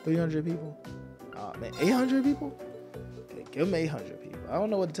 300 people? Oh, man. 800 people? Okay, give them 800 people. I don't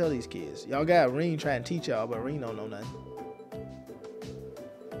know what to tell these kids. Y'all got Rean trying to teach y'all, but Rean don't know nothing.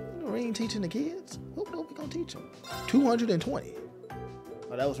 Rean teaching the kids? What we gonna teach them? 220.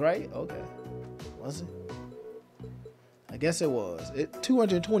 Oh, that was right? Okay. Was it? I guess it was.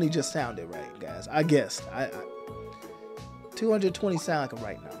 220 just sounded right, guys. I guessed. 220 sound like a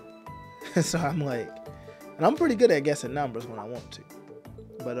right number. So I'm like, and I'm pretty good at guessing numbers when I want to.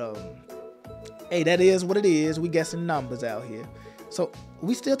 But hey, that is what it is. We guessing numbers out here. So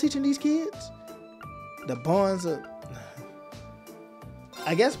we still teaching these kids the bonds of,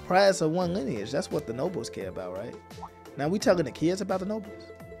 I guess, prides of one lineage. That's what the nobles care about, right? Now we telling the kids about the nobles?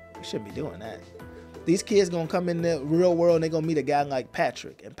 We shouldn't be doing that. These kids gonna come in the real world and they gonna meet a guy like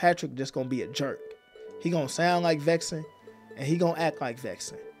Patrick, and Patrick just gonna be a jerk. He gonna sound like Vexen, and he gonna act like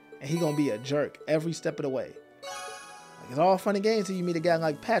Vexen, and he gonna be a jerk every step of the way. Like, it's all fun and games till you meet a guy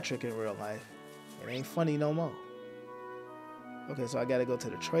like Patrick in real life. It ain't funny no more. Okay, so I gotta go to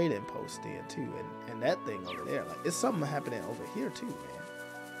the trading post then too, and that thing over there, like, it's something happening over here too,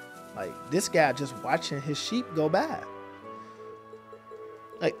 man. Like, this guy just watching his sheep go by.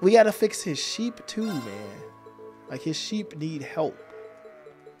 Like, we gotta fix his sheep too, man. Like, his sheep need help.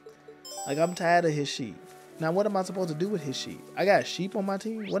 Like, I'm tired of his sheep. Now, what am I supposed to do with his sheep? I got sheep on my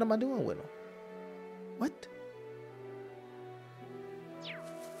team? What am I doing with them? What?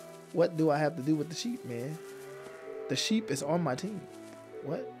 What do I have to do with the sheep, man? The sheep is on my team.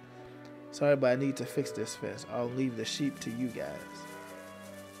 What? Sorry, but I need to fix this fence. I'll leave the sheep to you guys.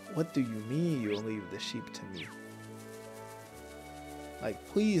 What do you mean you'll leave the sheep to me? Like,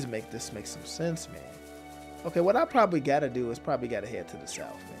 please make this make some sense, man. Okay, what I probably gotta do is probably gotta head to the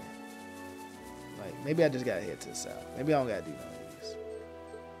south, man. Like, maybe I just gotta head to the south. Maybe I don't gotta do none of these.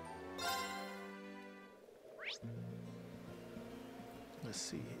 Let's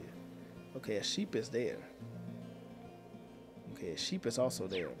see here. Okay, a sheep is there. Okay, a sheep is also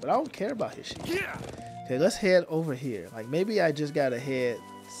there. But I don't care about his sheep. Okay, let's head over here. Like, maybe I just gotta head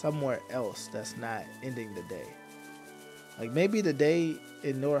somewhere else that's not ending the day. Like, maybe the day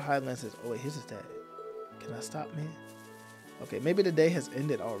in Nord Highlands is... Oh, wait, his is that. Can I stop, man? Okay, maybe the day has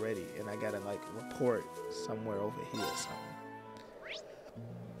ended already, and I gotta, like, report somewhere over here or something.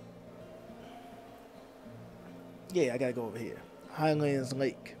 Yeah, I gotta go over here. Highlands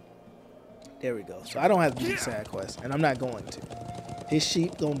Lake. There we go. So I don't have to do the side quest, and I'm not going to. His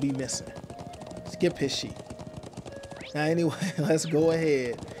sheep gonna be missing. Skip his sheep. Now, anyway, let's go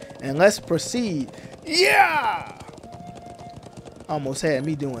ahead, and let's proceed. Yeah! Almost had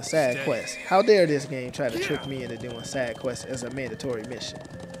me doing side quests. How dare this game try to trick me into doing side quests as a mandatory mission?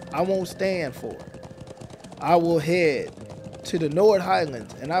 I won't stand for it. I will head to the Nord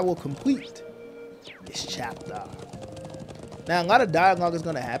Highlands and I will complete this chapter. Now, a lot of dialogue is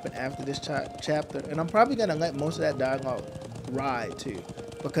going to happen after this chapter, and I'm probably going to let most of that dialogue ride too,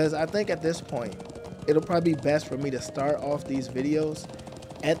 because I think at this point it'll probably be best for me to start off these videos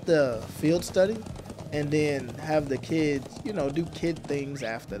at the field study and then have the kids, you know, do kid things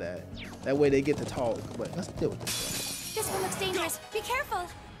after that. That way they get to talk. But let's deal with this This one looks dangerous. Be careful.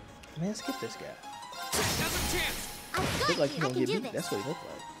 guy. Man, skip this guy. I've Look got like you. he I gonna can get do beat. this. That's what he look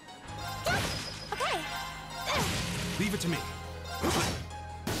like. Okay. Leave it to me.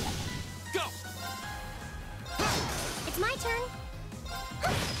 Go! It's my turn.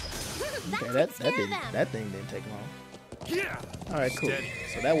 Okay, That that thing didn't take long. Yeah. All right, cool. Steady.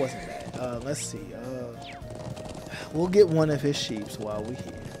 So that wasn't bad. Let's see. We'll get one of his sheeps while we're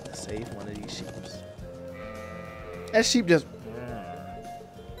here. Let's save one of these sheeps. That sheep just...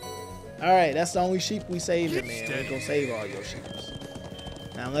 All right, that's the only sheep we saved, man. We're gonna save all your sheeps.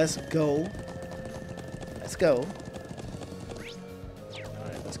 Now let's go. Let's go. All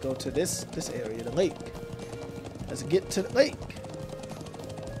right, let's go to this area, the lake. Let's get to the lake.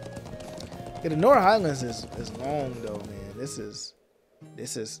 Yeah, the Nord Highlands is long though, man. This is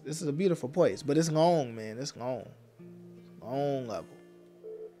a beautiful place, but it's long, man. It's long. Long level.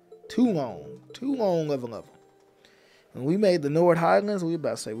 Too long of a level. When we made the Nord Highlands, we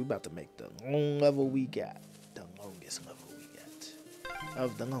about to make the long level we got. The longest level we got.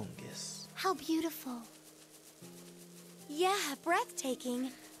 Of the longest. How beautiful. Yeah,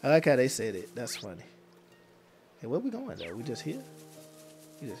 breathtaking. I like how they said it. That's funny. Hey, where we going though? We just here?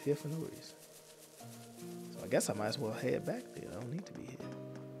 We just here for no reason. So I guess I might as well head back there. I don't need to be here.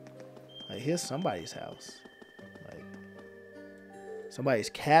 Like, here's somebody's house. Like, somebody's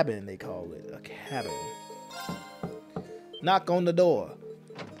cabin, they call it. A cabin. Knock on the door.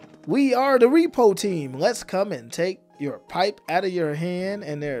 We are the repo team. Let's come and take your pipe out of your hand,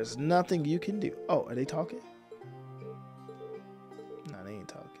 and there's nothing you can do. Oh, are they talking? No, they ain't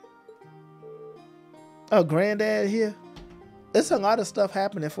talking. Oh, granddad here. There's a lot of stuff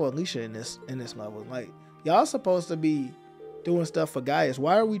happening for Alisha in this level. Like, y'all supposed to be doing stuff for Gais.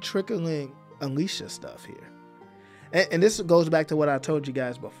 Why are we trickling Alisha stuff here? And this goes back to what I told you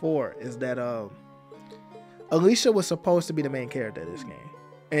guys before, is that Alisha was supposed to be the main character of this game.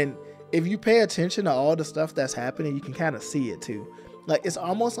 And if you pay attention to all the stuff that's happening, you can kind of see it too. Like, it's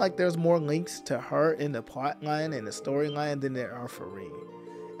almost like there's more links to her in the plot line and the storyline than there are for Rean.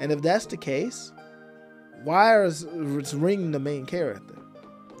 And if that's the case, why is Rean the main character?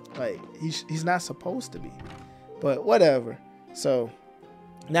 Like, he's not supposed to be. But whatever. So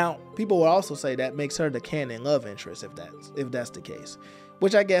now people will also say that makes her the canon love interest if that's the case.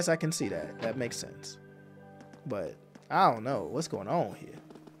 Which I guess I can see that. That makes sense. But I don't know what's going on here.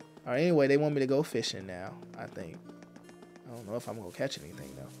 All right, anyway, they want me to go fishing now, I think. I don't know if I'm going to catch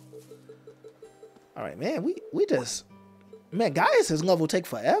anything, though. All right, man, we just... Man, Gais' level take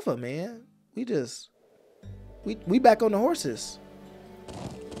forever, man. We back on the horses.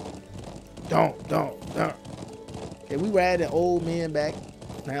 Don't. Okay, we riding old men back.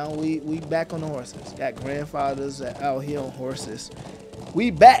 Now we back on the horses. Got grandfathers out here on horses. We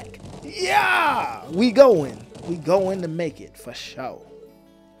back. Yeah! We going to make it, for sure.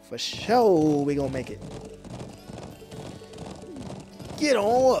 For sure, we gonna make it. Get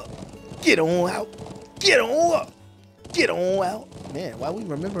on up. Get on out. Get on up. Get on out. Man, why we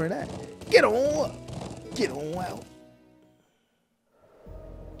remembering that? Get on up. Get on out.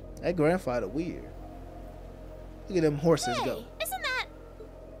 That grandfather weird. Look at them horses go. Isn't that...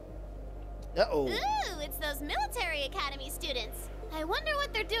 Uh-oh. Ooh, it's those military academy students. I wonder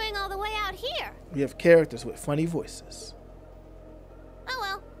what they're doing all the way out here. We have characters with funny voices. Oh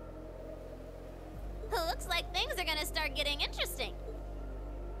well. Looks like things are gonna start getting interesting.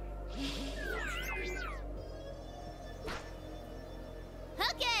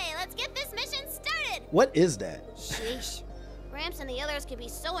 Okay, let's get this mission started. What is that? Sheesh. Gramps and the others can be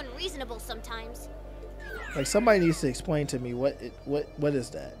so unreasonable sometimes. Like, somebody needs to explain to me what is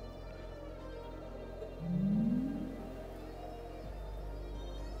that?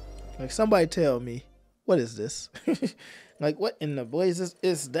 Like, somebody tell me, what is this? Like, what in the blazes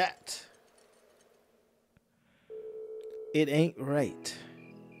is that? It ain't right.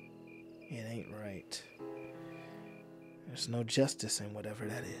 It ain't right. There's no justice in whatever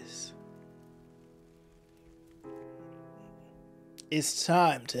that is. It's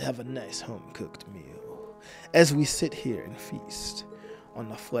time to have a nice home-cooked meal as we sit here and feast on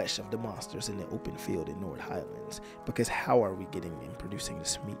the flesh of the monsters in the open field in Nord Highlands, because how are we getting and producing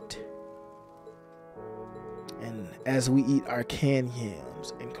this meat? And as we eat our canned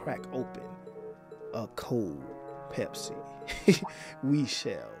yams and crack open a cold Pepsi, we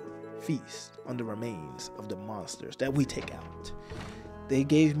shall feast on the remains of the monsters that we take out. They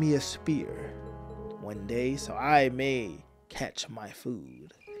gave me a spear one day so I may catch my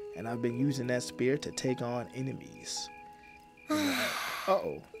food, and I've been using that spear to take on enemies.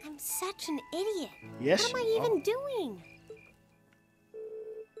 Uh-oh. I'm such an idiot. Yes, what am I even doing?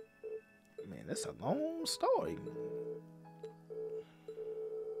 Man, that's a long story.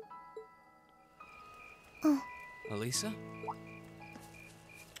 Alisha?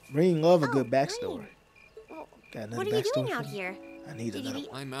 Rean love a good backstory. Well, Got another what are you backstory doing out for me? here? I need Did you another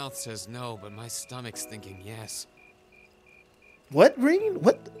eat- one. My mouth says no, but my stomach's thinking yes. What, Rean?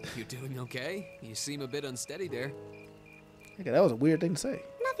 What? You doing okay? You seem a bit unsteady there. Okay, that was a weird thing to say.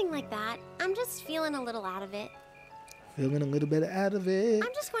 Nothing like that. I'm just feeling a little out of it. Feeling a little bit out of it.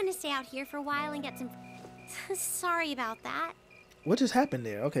 I'm just going to stay out here for a while and get some... Sorry about that. What just happened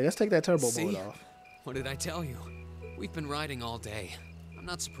there? Okay, let's take that turbo See? mode off. What did I tell you? We've been riding all day. I'm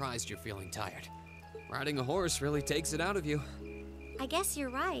not surprised you're feeling tired. Riding a horse really takes it out of you. I guess you're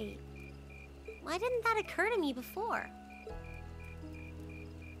right. Why didn't that occur to me before?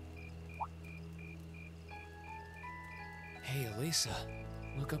 Hey, Alisha,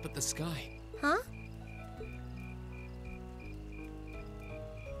 look up at the sky. Huh?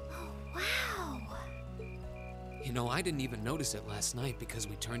 Oh, wow. You know, I didn't even notice it last night because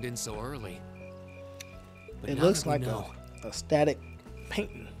we turned in so early. But It now looks that we like know, a static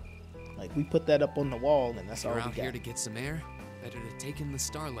painting. Like, we put that up on the wall and that's if all you're we out here got. to get some air, better to take in the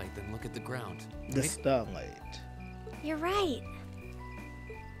starlight than look at the ground. The Right? starlight. You're right.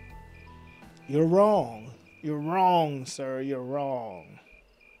 You're wrong. You're wrong, sir. You're wrong.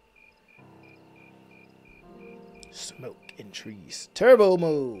 Smoke and trees. Turbo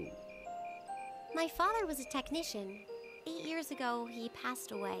mode. My father was a technician. 8 years ago, he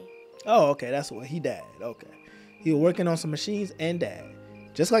passed away. Oh, okay. That's what he died. Okay. He was working on some machines and died.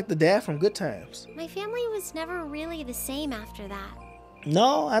 Just like the dad from Good Times. My family was never really the same after that.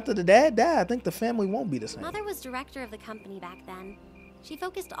 No, after the dad died, I think the family won't be the same. Mother was director of the company back then. She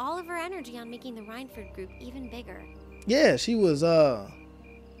focused all of her energy on making the Rhineford group even bigger. Yeah, she was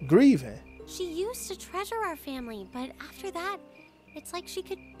grieving. She used to treasure our family, but after that, it's like she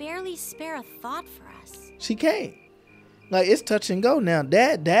could barely spare a thought for us. She can't. Like, it's touch and go now.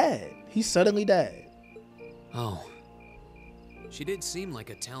 Dad died. He suddenly died. Oh. She did seem like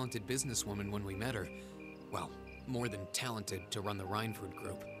a talented businesswoman when we met her. Well, more than talented to run the Rhineford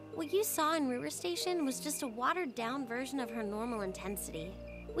group. What you saw in River Station was just a watered-down version of her normal intensity.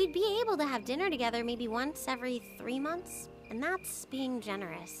 We'd be able to have dinner together maybe once every 3 months, and that's being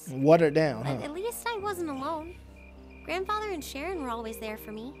generous. Watered down, But huh? at least I wasn't alone. Grandfather and Sharon were always there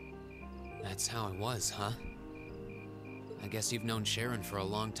for me. That's how it was, huh? I guess you've known Sharon for a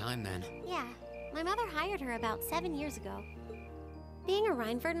long time then. Yeah, my mother hired her about 7 years ago. Being a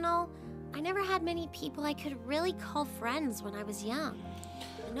Rhineford and all, I never had many people I could really call friends when I was young.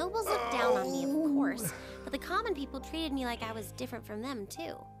 The nobles looked down on me, of course, but the common people treated me like I was different from them,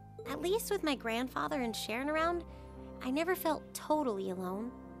 too. At least with my grandfather and Sharon around, I never felt totally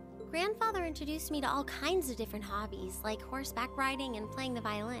alone. Grandfather introduced me to all kinds of different hobbies, like horseback riding and playing the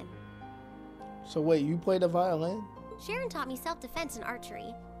violin. So wait, you play the violin? Sharon taught me self-defense and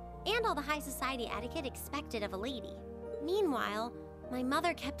archery, and all the high society etiquette expected of a lady. Meanwhile, my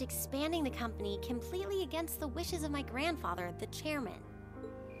mother kept expanding the company completely against the wishes of my grandfather, the chairman.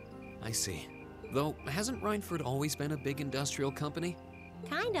 I see. Though, hasn't Rhineford always been a big industrial company?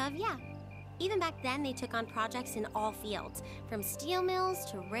 Kind of, yeah. Even back then, they took on projects in all fields, from steel mills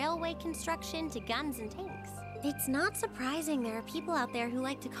to railway construction to guns and tanks. It's not surprising there are people out there who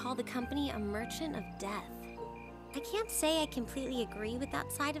like to call the company a merchant of death. I can't say I completely agree with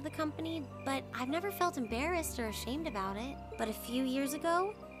that side of the company, but I've never felt embarrassed or ashamed about it. But a few years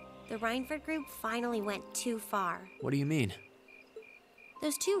ago, the Rhineford group finally went too far. What do you mean?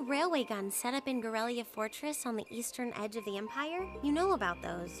 Those 2 railway guns set up in Gorelia Fortress on the eastern edge of the Empire? You know about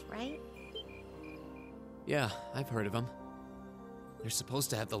those, right? Yeah, I've heard of them. They're supposed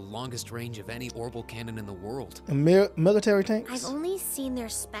to have the longest range of any orbital cannon in the world. Military tanks? I've only seen their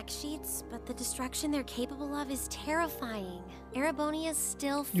spec sheets, but the destruction they're capable of is terrifying. Erabonia's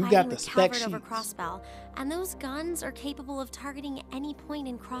still You fighting got the with spec Calvert over sheets. Crossbell, and those guns are capable of targeting any point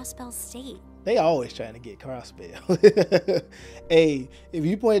in Crossbell State. They always trying to get Crossbell. Hey, if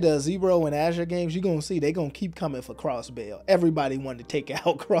you play the Zebro and Azure games, you're going to see they going to keep coming for Crossbell. Everybody wanted to take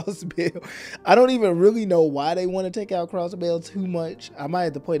out Crossbell. I don't even really know why they want to take out Crossbell too much. I might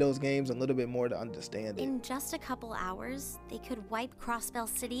have to play those games a little bit more to understand it. In just a couple hours, they could wipe Crossbell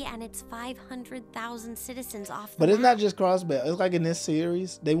City and its 500,000 citizens off the But it's map. not just Crossbell. It's like in this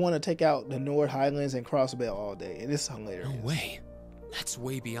series, they want to take out the Nord Highlands and Crossbell all day. And it's hilarious. No way. That's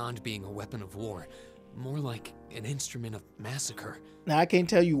way beyond being a weapon of war. More like an instrument of massacre. Now, I can't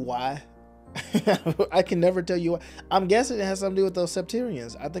tell you why. I can never tell you why. I'm guessing it has something to do with those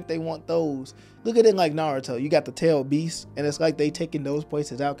Septarians. I think they want those. Look at it like Naruto. You got the tail beasts, and it's like they taking those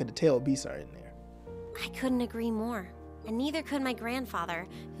places out because the tail beasts are in there. I couldn't agree more. And neither could my grandfather,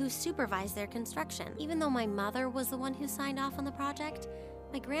 who supervised their construction. Even though my mother was the one who signed off on the project,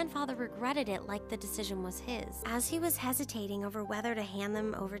 my grandfather regretted it like the decision was his. As he was hesitating over whether to hand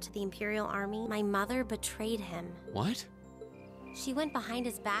them over to the Imperial Army, my mother betrayed him. What? She went behind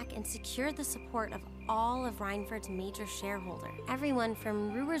his back and secured the support of all of Rhineford's major shareholders. Everyone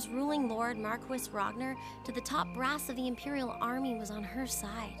from Ruhr's ruling lord Marquis Ragnar to the top brass of the Imperial Army was on her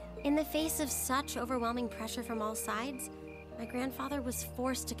side. In the face of such overwhelming pressure from all sides, my grandfather was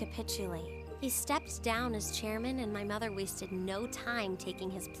forced to capitulate. He stepped down as chairman, and my mother wasted no time taking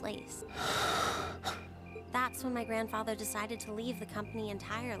his place. That's when my grandfather decided to leave the company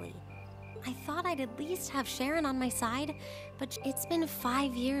entirely. I thought I'd at least have Sharon on my side, but it's been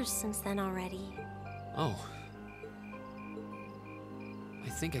 5 years since then already. Oh. I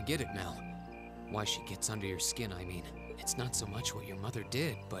think I get it now. Why she gets under your skin, I mean. It's not so much what your mother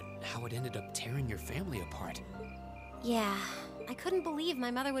did, but how it ended up tearing your family apart. Yeah, I couldn't believe my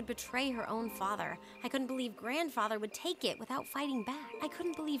mother would betray her own father. I couldn't believe grandfather would take it without fighting back. I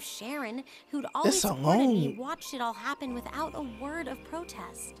couldn't believe Sharon, who'd always That's a supported me, long- watched it all happen without a word of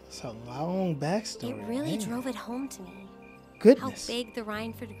protest. It's a long backstory. It really man. drove it home to me. Goodness. How big the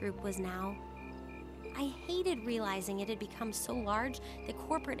Rhineford group was now. I hated realizing it had become so large that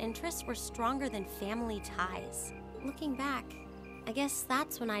corporate interests were stronger than family ties. Looking back, I guess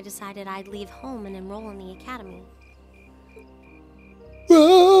that's when I decided I'd leave home and enroll in the academy.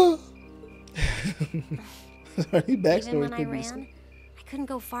 Sorry, Even backstory when I could be ran, I couldn't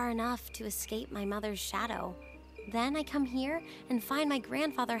go far enough to escape my mother's shadow. Then I come here and find my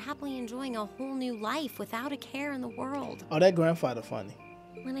grandfather happily enjoying a whole new life without a care in the world. Oh, that grandfather funny.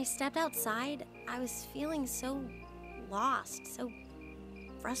 When I stepped outside, I was feeling so lost, so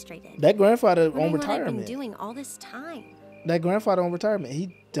frustrated. That grandfather on Wondering what I'd been retirement. doing all this time. that grandfather on retirement,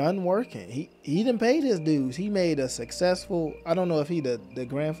 he done working. He done paid his dues. He made a successful, I don't know if he the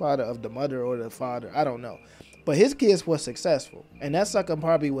grandfather of the mother or the father, I don't know. But his kids was successful. And that sucker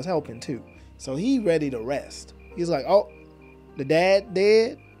probably was helping too. So he ready to rest. He's like, oh, the dad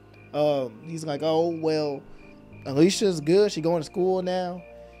dead? He's like, oh, well, Alicia's good. She going to school now.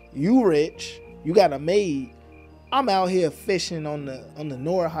 You rich. You got a maid. I'm out here fishing on the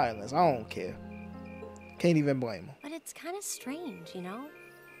Nord Highlands. I don't care. Can't even blame him. But it's kind of strange, you know?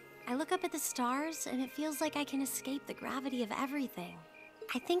 I look up at the stars and it feels like I can escape the gravity of everything.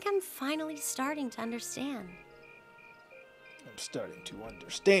 I think I'm finally starting to understand. I'm starting to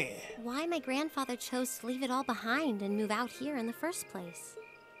understand. Why my grandfather chose to leave it all behind and move out here in the first place.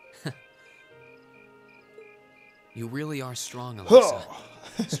 You really are strong, Alisha.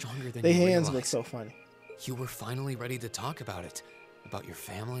 Stronger than Their you hands realize. look so funny. You were finally ready to talk about it. About your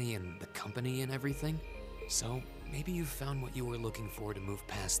family and the company and everything. So, maybe you found what you were looking for to move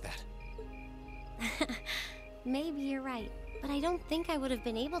past that. Maybe you're right, but I don't think I would have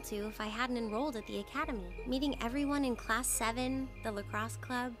been able to if I hadn't enrolled at the academy. Meeting everyone in Class 7, the lacrosse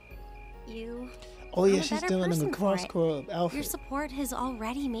club, you... Oh yeah, I'm a she's better still in the person lacrosse for it. club Your outfit. support has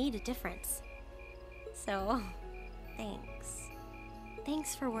already made a difference. So, thanks.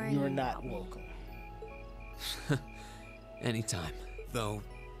 Thanks for worrying You're about not welcome. Me. Anytime. Though,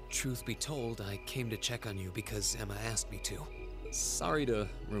 truth be told, I came to check on you because Emma asked me to. Sorry to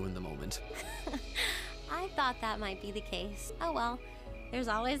ruin the moment. I thought that might be the case. Oh well, there's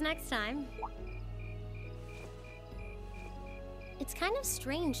always next time. It's kind of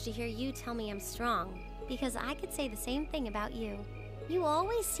strange to hear you tell me I'm strong, because I could say the same thing about you. You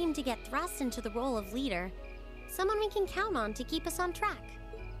always seem to get thrust into the role of leader, someone we can count on to keep us on track.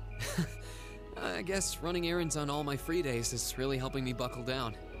 I guess running errands on all my free days is really helping me buckle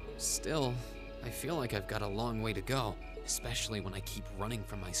down. Still, I feel like I've got a long way to go, especially when I keep running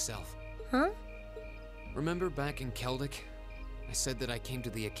from myself. Huh? Remember back in Celtic? I said that I came to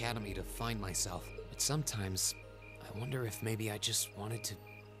the academy to find myself, but sometimes I wonder if maybe I just wanted to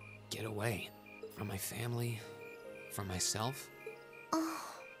get away from my family, from myself. Oh.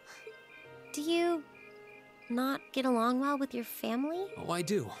 Do you not get along well with your family? Oh, I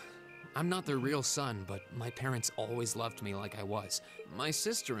do. I'm not their real son, but my parents always loved me like I was. My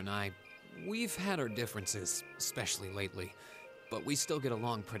sister and I, we've had our differences, especially lately, but we still get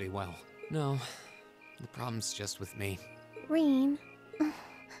along pretty well. No, the problem's just with me. Rean.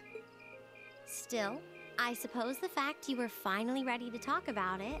 Still, I suppose the fact you were finally ready to talk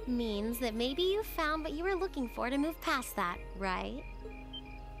about it means that maybe you found what you were looking for to move past that, right?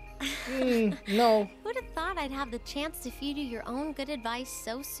 No. Who'd have thought I'd have the chance to feed you your own good advice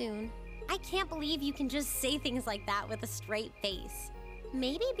so soon? I can't believe you can just say things like that with a straight face.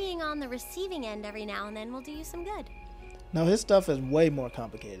 Maybe being on the receiving end every now and then will do you some good. No, his stuff is way more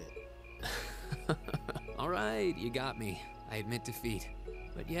complicated. Alright, you got me. I admit defeat.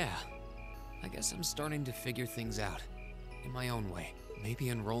 But yeah, I guess I'm starting to figure things out. In my own way. Maybe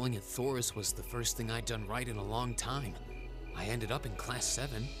enrolling at Thoris was the first thing I'd done right in a long time. I ended up in Class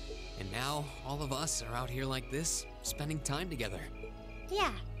 7, and now all of us are out here like this, spending time together.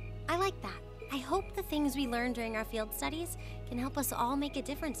 Yeah, I like that. I hope the things we learned during our field studies can help us all make a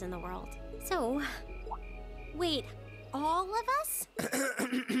difference in the world. So, wait, all of us?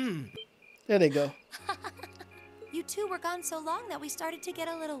 There they go. You two were gone so long that we started to get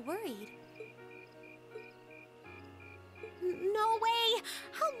a little worried. No way!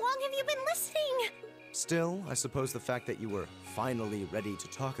 How long have you been listening? Still, I suppose the fact that you were finally ready to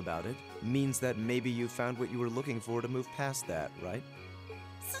talk about it means that maybe you found what you were looking for to move past that, right?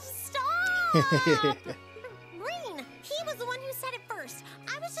 Stop! Rean, he was the one who said it first.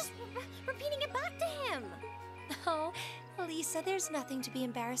 I was just repeating it back to him. Oh, Lisa, there's nothing to be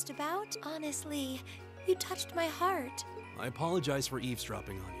embarrassed about. Honestly, you touched my heart. I apologize for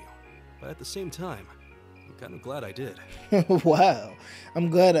eavesdropping on you, but at the same time, I'm kind of glad I did. Wow. I'm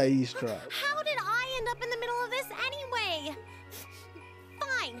glad I eavesdropped. How did I end up in the middle of this anyway?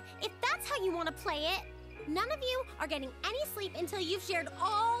 Fine, if that's how you want to play it. None of you are getting any sleep until you've shared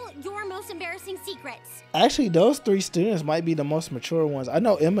all your most embarrassing secrets. Actually, those three students might be the most mature ones. I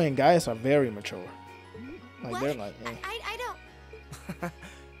know Emma and Gais are very mature. Like, What? they're like, I don't...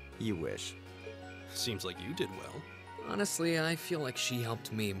 You wish. Seems like you did well. Honestly, I feel like she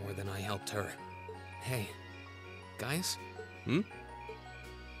helped me more than I helped her. Hey, guys? Hmm?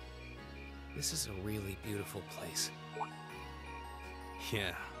 This is a really beautiful place.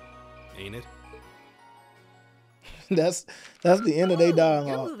 Yeah, ain't it? that's the end of their You're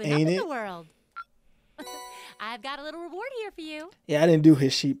dialogue, moving ain't up in it? the world. I've got a little reward here for you. Yeah, I didn't do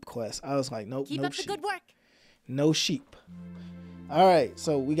his sheep quest. I was like, nope, Keep no up the sheep. good work. No sheep. All right,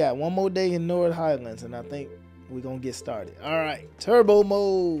 so we got one more day in Nord Highlands, and I think we're gonna get started. All right, turbo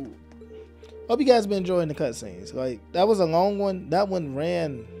mode. Hope you guys been enjoying the cutscenes. Like, that was a long one. That one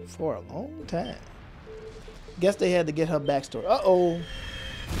ran for a long time. Guess they had to get her backstory. Uh-oh.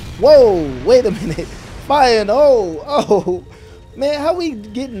 Whoa, wait a minute. Fire, oh, man, how we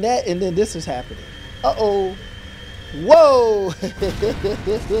getting that and then this is happening? Uh-oh. Whoa.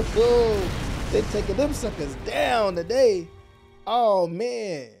 They taking them suckers down today. Oh,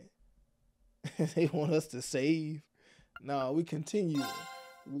 man. They want us to save. No, we continue.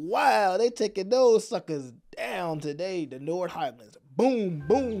 Wow, they taking those suckers down today. The Nord Highlands. Boom,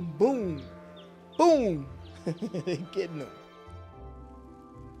 boom, boom, boom. They getting them.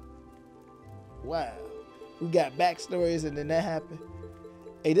 Wow. We got backstories and then that happened.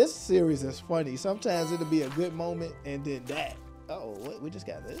 Hey, this series is funny. Sometimes it'll be a good moment and then that. Uh-oh, what? We just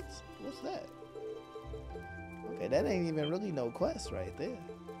got this? What's that? Okay, that ain't even really no quest right there.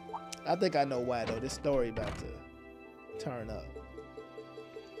 I think I know why though. This story about to turn up.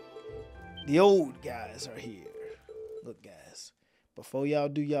 The old guys are here. Look, guys, before y'all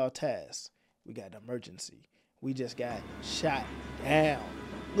do y'all tasks, we got an emergency. We just got shot down.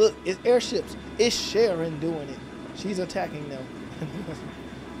 Look, it's airships. It's Sharon doing it. She's attacking them.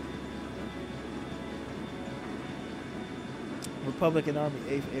 Republican Army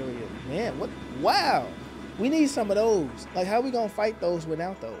 8th area. Man, what? Wow. We need some of those. Like, how we gonna fight those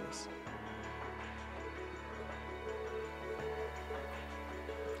without those?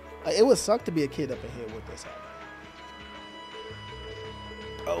 It would suck to be a kid up in here with us.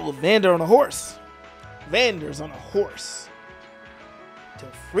 Oh, Vander on a horse. Vander's on a horse. To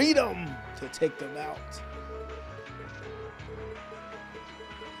freedom to take them out.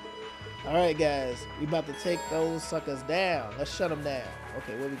 All right, guys. We about to take those suckers down. Let's shut them down.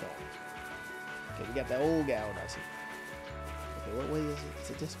 Okay, where we going? Okay, we got that old guy on us here. Okay, what way is it? Is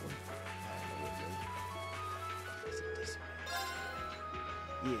it this way? I don't know what way. Is it this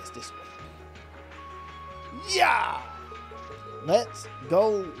way? Yeah, it's this way. Yeah! Let's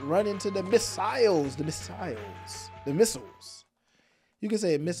go run into the missiles. The missiles. The missiles. You can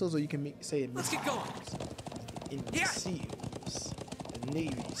say it missiles or you can say it missiles. Let's get going. In the SEALs. The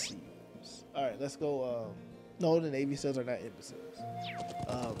Navy SEALs. Alright, let's go. No, the Navy SEALs are not imbeciles.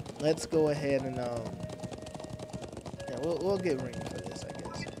 Let's go ahead and yeah, we'll get Rean for this, I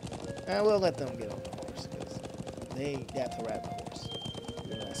guess. And we'll let them get on the horse because they ain't got to ride the horse.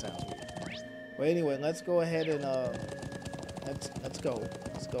 You know, that sounds weird. But anyway, let's go ahead and let's go.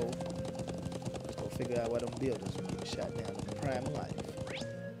 Let's go figure out why them buildings were getting shot down in the prime of life.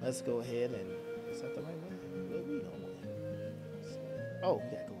 Let's go ahead and is that the right way? Where we going? Oh, we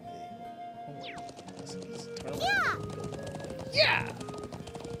gotta go over there. Oh my. Let's turn around. Yeah!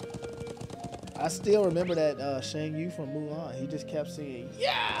 I still remember that Shang Yu from Mulan. He just kept saying,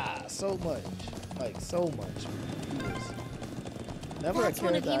 yeah, so much. Like, so much. He was never That's a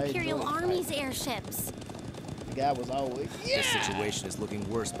one of character the I Imperial enjoyed. Army's airships. The guy was always, yeah! This situation is looking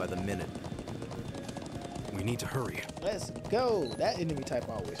worse by the minute. We need to hurry. Let's go. That enemy type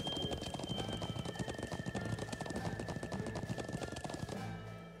always was good.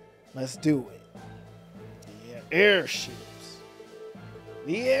 Let's do it. The airships.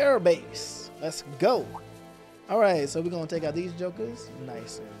 The air base. Let's go. All right, so we're going to take out these jokers.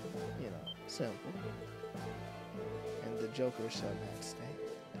 Nice and, simple. And the joker shall not stand.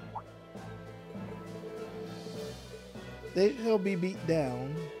 They shall be beat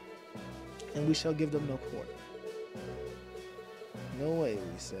down, and we shall give them no quarter. No way,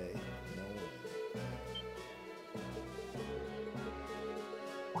 we say. No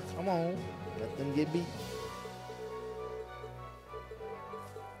way. Come on. Let them get beat.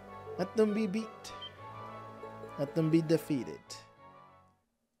 Let them be beat. Let them be defeated.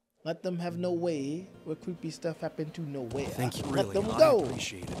 Let them have no way where creepy stuff happened to nowhere. Thank you, Let really. them I go.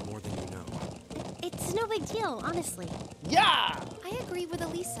 appreciate it more than you know. It's no big deal, honestly. Yeah! I agree with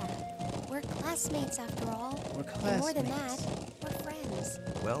Alisha. We're classmates after all. We're And more than classmates. that, we're friends.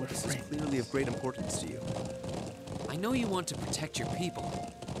 Well, this is clearly of great importance to you. I know you want to protect your people,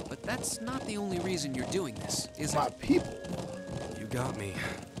 but that's not the only reason you're doing this, is My it? people. You got me.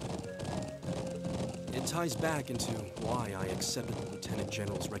 It ties back into why I accepted the Lieutenant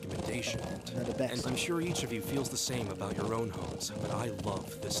General's recommendation. Another And backstory. I'm sure each of you feels the same about your own homes, but I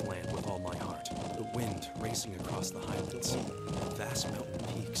love this land with all my heart. The wind racing across the highlands, the vast mountain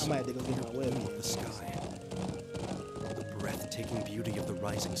peaks, I might have to go get my the web. blue of the sky, the breathtaking beauty of the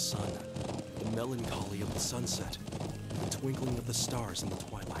rising sun, the melancholy of the sunset, the twinkling of the stars in the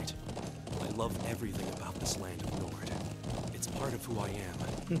twilight. I love everything about this land of Nord. It's part of who I am.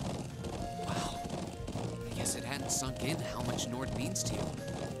 Wow. Guess it hadn't sunk in how much Nord means to you.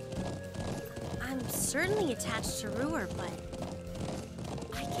 I'm certainly attached to Ruhr, but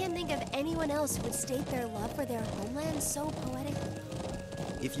I can't think of anyone else who would state their love for their homeland so poetically.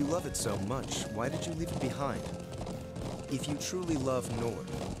 If you love it so much, why did you leave it behind? If you truly love Nord,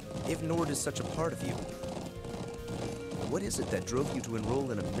 if Nord is such a part of you, what is it that drove you to enroll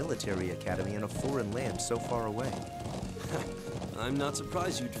in a military academy in a foreign land so far away? I'm not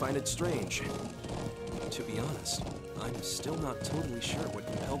surprised you'd find it strange. To be honest, I'm still not totally sure what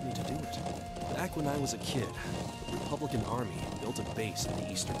compelled me to do it. Back when I was a kid, the Republican Army built a base in the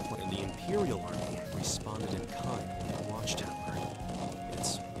Eastern Plain, and the Imperial Army responded in kind with a watchtower.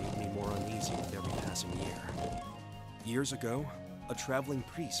 It's made me more uneasy with every passing year. Years ago, a traveling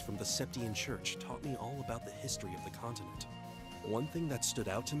priest from the Septian Church taught me all about the history of the continent. One thing that stood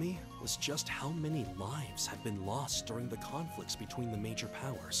out to me was just how many lives had been lost during the conflicts between the major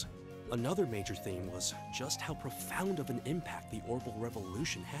powers. Another major theme was just how profound of an impact the Orbital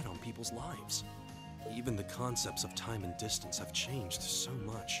Revolution had on people's lives. Even the concepts of time and distance have changed so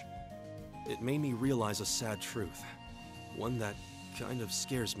much. It made me realize a sad truth, one that kind of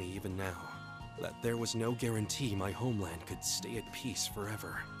scares me even now. That there was no guarantee my homeland could stay at peace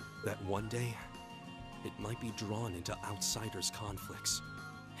forever. That one day, it might be drawn into outsiders' conflicts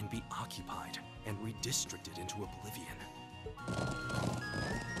and be occupied and redistricted into oblivion.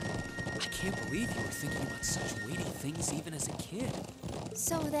 I can't believe you were thinking about such weighty things even as a kid.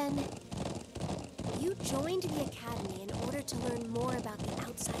 So then, you joined the Academy in order to learn more about the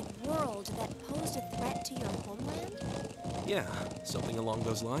outside world that posed a threat to your homeland? Yeah, something along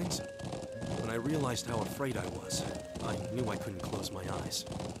those lines. When I realized how afraid I was, I knew I couldn't close my eyes.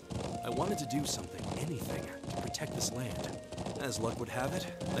 I wanted to do something, anything, to protect this land. As luck would have it,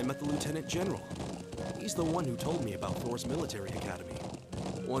 I met the Lieutenant General. He's the one who told me about Thor's military academy.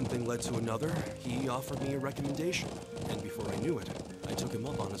 One thing led to another, he offered me a recommendation, and before I knew it, I took him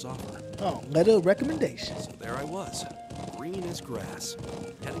up on his offer. Oh, letter of recommendation. So there I was, green as grass,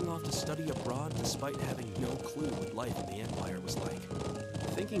 heading off to study abroad despite having no clue what life in the Empire was like.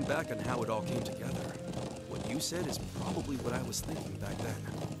 Thinking back on how it all came together, what you said is probably what I was thinking back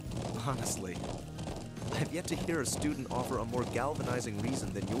then. Honestly, I've yet to hear a student offer a more galvanizing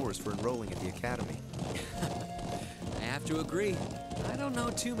reason than yours for enrolling at the academy. I have to agree. I don't know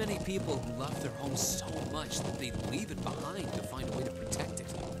too many people who love their home so much that they'd leave it behind to find a way to protect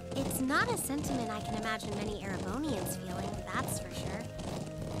it. It's not a sentiment I can imagine many Erabonians feeling, that's for sure.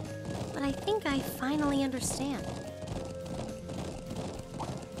 But I think I finally understand.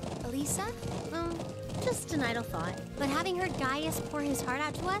 Alisha? Just an idle thought. But having heard Gais pour his heart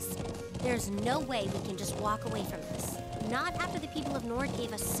out to us, there's no way we can just walk away from this. Not after the people of Nord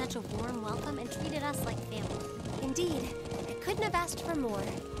gave us such a warm welcome and treated us like family. Indeed, I couldn't have asked for more.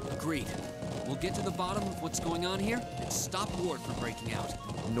 Agreed. We'll get to the bottom of what's going on here and stop Ward from breaking out.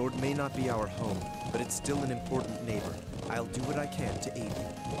 Nord may not be our home, but it's still an important neighbor. I'll do what I can to aid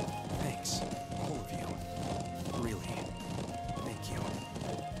you. Thanks, all of you. Really, thank you.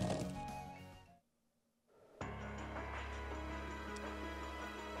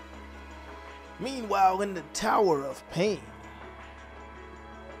 Meanwhile, in the Tower of Pain.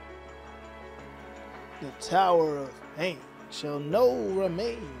 The Tower of Pain shall no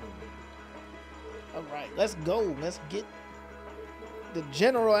remain. Alright, let's go. Let's get the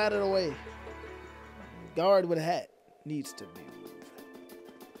general out of the way. Guard with a hat needs to move.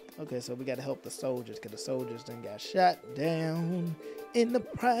 Okay, so we gotta help the soldiers, because the soldiers then got shot down in the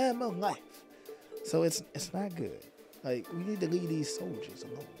prime of life. So it's not good. Like, we need to leave these soldiers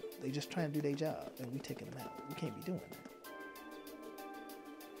alone. They just trying to do their job, and we taking them out. We can't be doing that.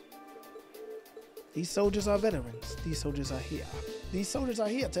 These soldiers are veterans. These soldiers are here. These soldiers are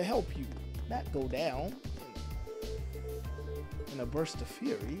here to help you, not go down in a burst of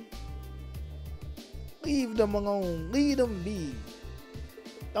fury. Leave them alone. Leave them be.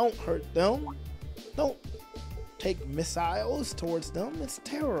 Don't hurt them. Don't take missiles towards them. It's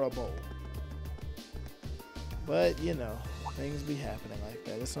terrible. But, you know, things be happening like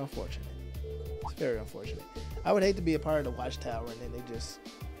that. It's unfortunate. It's very unfortunate. I would hate to be a part of the watchtower and then they just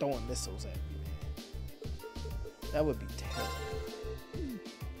throwing missiles at me, man. That would be terrible.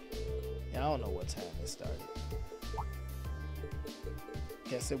 Yeah, I don't know what time it started.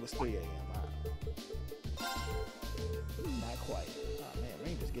 Guess it was 3 a.m. Not quite. Oh man,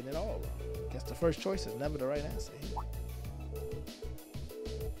 Rangers getting it all wrong. Guess the first choice is never the right answer.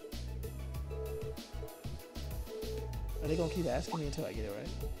 Are they gonna keep asking me until I get it right?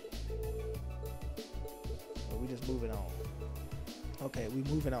 Or we just moving on? Okay, we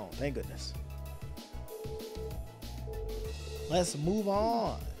moving on. Thank goodness. Let's move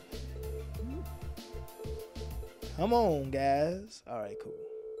on. Come on, guys. All right, cool.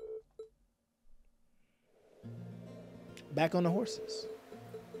 Back on the horses.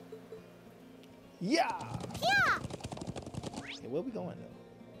 Yeah. Yeah. Okay, where we going though?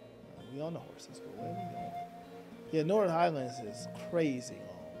 We on the horses, but where we going? Yeah, Nord Highlands is crazy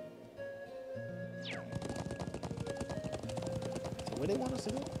long. So where they want us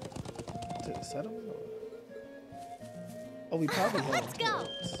to go? To the settlement? Or? Oh, we probably heading Let's go.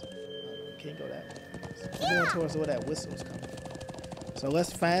 towards. We can't go that way. We're going towards where that whistle's coming from. So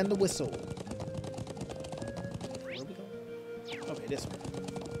let's find the whistle. Where we going? Okay, this way.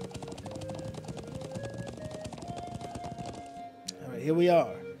 All right, here we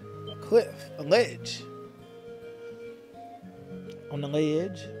are. A cliff, a ledge. On the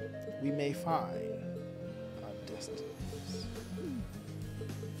ledge, we may find our destinies.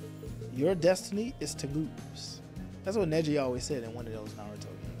 Your destiny is to lose. That's what Neji always said in one of those Naruto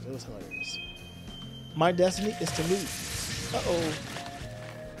games. It was hilarious. My destiny is to lose. Uh-oh.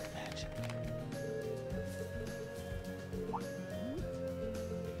 Magic.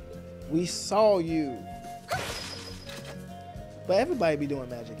 We saw you. But everybody be doing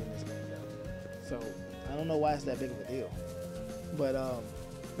magic in this game, though. So, I don't know why it's that big of a deal. But,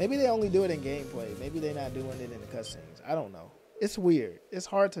 maybe they only do it in gameplay. Maybe they're not doing it in the cutscenes. I don't know. It's weird. It's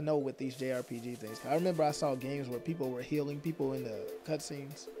hard to know with these JRPG things. I remember I saw games where people were healing people in the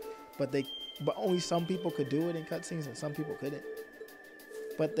cutscenes, but only some people could do it in cutscenes and some people couldn't.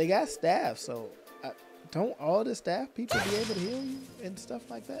 But they got staff, so don't all the staff people be able to heal you and stuff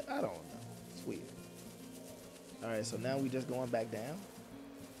like that? I don't know. It's weird. All right, so now we just going back down.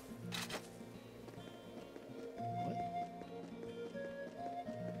 What?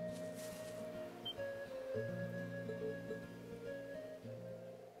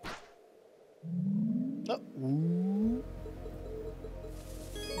 Oh, ooh.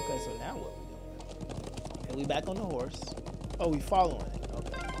 Okay, so now what we doing? Okay, we back on the horse. Oh, we following it.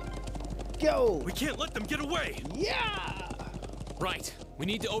 Okay. Go! We can't let them get away! Yeah! Right. We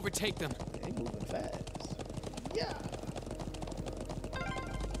need to overtake them. They moving fast. Yeah.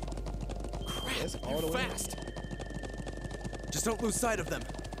 That's all the way Fast. Just don't lose sight of them.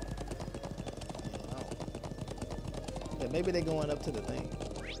 Yeah, maybe they're going up to the thing.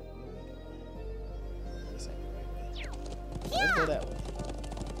 Let's go that way.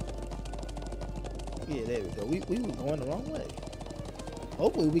 Yeah, there we go. We were going the wrong way.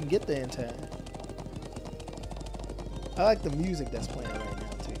 Hopefully we can get there in time. I like the music that's playing right now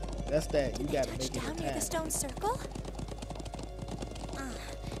too. That's that you gotta make it in Down near time. the stone circle?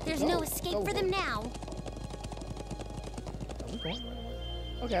 There's no escape for them now. Are we going right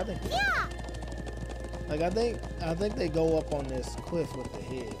away? Okay, I think. Yeah. Like I think they go up on this cliff with the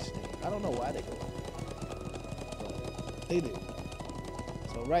hedge thing. I don't know why they go up, but they do.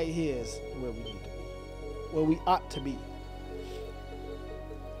 So right here is where we need to be, where we ought to be.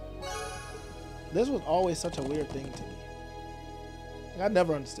 This was always such a weird thing to me. Like, I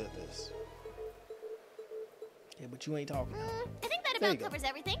never understood this. Yeah, but you ain't talking now. I think that There you about go. covers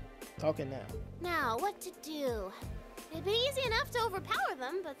everything. Talking now. Now, what to do? It'd be easy enough to overpower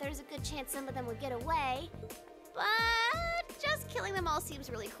them, but there's a good chance some of them would get away. But just killing them all seems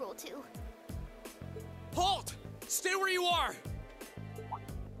really cruel too. Halt! Stay where you are!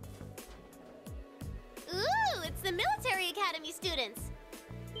 Ooh, it's the military academy students.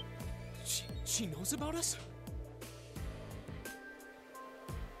 She knows about us?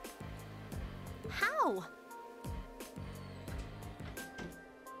 How?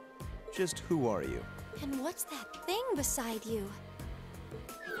 Just who are you? And what's that thing beside you?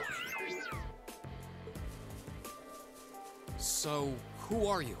 So, who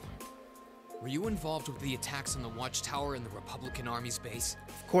are you? Were you involved with the attacks on the Watchtower and the Republican Army's base?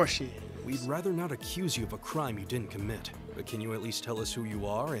 Of course she is. We'd rather not accuse you of a crime you didn't commit. But can you at least tell us who you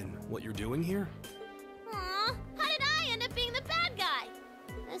are and what you're doing here? Aw, how did I end up being the bad guy?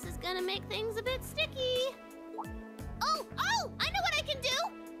 This is gonna make things a bit sticky. Oh, I know what I can do!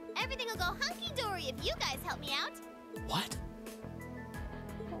 Everything will go hunky-dory if you guys help me out. What?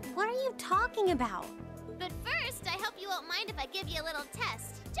 What are you talking about? But first, I hope you won't mind if I give you a little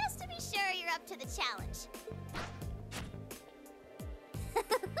test, just to be sure you're up to the challenge.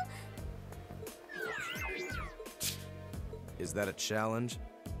 Is that a challenge?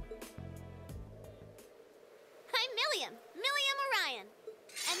 I'm Millium Orion.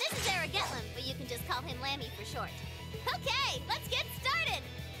 And this is Erabonia, but you can just call him Lammy for short. Okay, let's get started!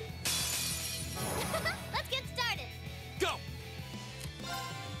 Let's get started! Go!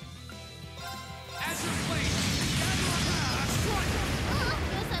 As your blade!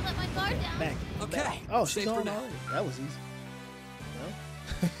 Guess I let my guard down. Back. Okay. Back. Oh, she's Safe for on now. already. That was easy.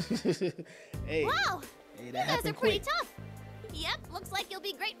 No? Hey. Wow! Hey, You that guys are happened pretty quick. tough. Yep, looks like you'll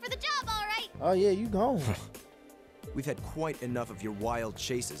be great for the job, all right. Oh yeah, you gone. We've had quite enough of your wild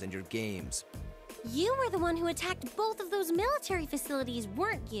chases and your games. You were the one who attacked both of those military facilities,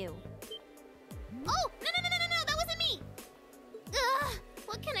 weren't you? Oh, no, that wasn't me! Ugh,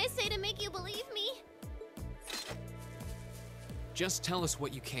 what can I say to make you believe me? Just tell us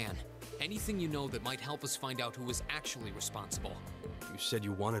what you can. Anything you know that might help us find out who was actually responsible. You said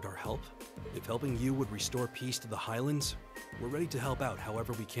you wanted our help? If helping you would restore peace to the Highlands, we're ready to help out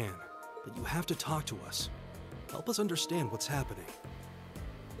however we can. But you have to talk to us. Help us understand what's happening.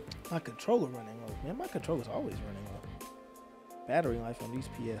 My controller running low. Man, my controller's always running low. Battery life on these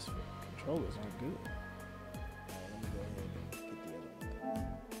PS controllers aren't good. Alright, let me go ahead and get the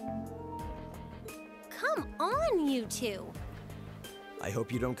other one. Come on, you two. I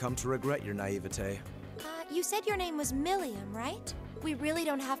hope you don't come to regret your naivete. You said your name was Millium, right? We really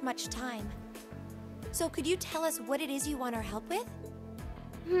don't have much time. So could you tell us what it is you want our help with?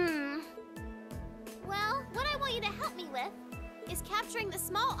 Well, what I want you to help me with is capturing the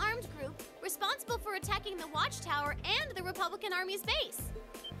small armed group responsible for attacking the Watchtower and the Republican Army's base.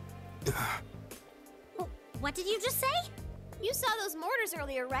 What did you just say? You saw those mortars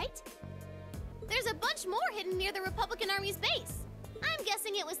earlier, right? There's a bunch more hidden near the Republican Army's base. I'm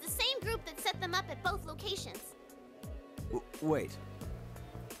guessing it was the same group that set them up at both locations. Wait.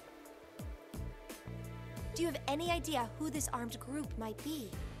 Do you have any idea who this armed group might be?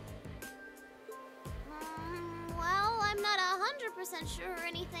 Well, I'm not 100% sure or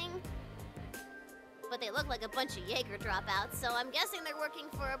anything. But they look like a bunch of Jaeger dropouts, so I'm guessing they're working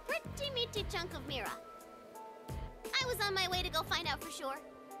for a pretty meaty chunk of Mira. I was on my way to go find out for sure.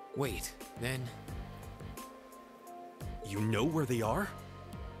 Wait, then... You know where they are?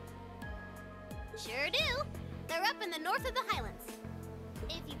 Sure do. They're up in the north of the Highlands.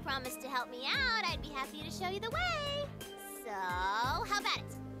 If you promise to help me out, I'd be happy to show you the way. So, how about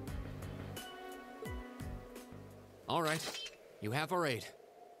it? All right, you have our aid.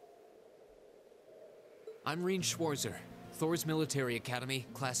 I'm Rean Schwarzer, Thor's Military Academy,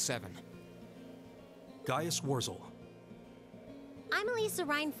 Class 7. Gais Wurzel. I'm Alisha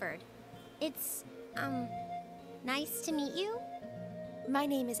Reinford. It's, nice to meet you. My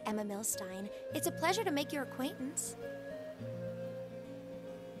name is Emma Milstein. It's a pleasure to make your acquaintance.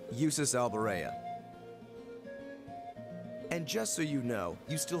 Jusis Alberea. And just so you know,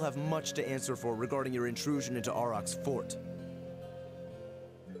 you still have much to answer for regarding your intrusion into Auroch's fort.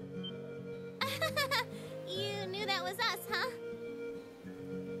 You knew that was us, huh?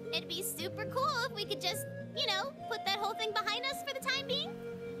 It'd be super cool if we could just, you know, put that whole thing behind us for the time being.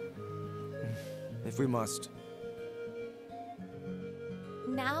 If we must.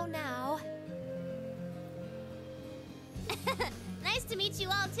 Now. Nice to meet you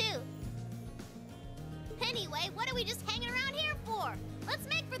all, too. Anyway, what are we just hanging around here for? Let's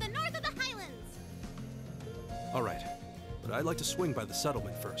make for the north of the Highlands. All right, but I'd like to swing by the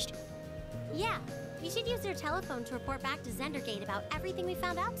settlement first. Yeah, we should use their telephone to report back to Zendergate about everything we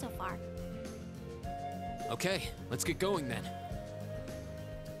found out so far. Okay, let's get going then.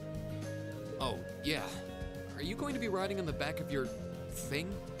 Oh, yeah. Are you going to be riding on the back of your...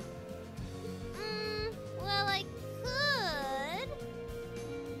 thing? Well, I could.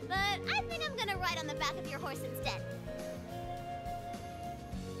 But I think I'm gonna ride on the back of your horse instead.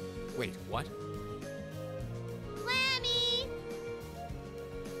 Wait, what? Lammy!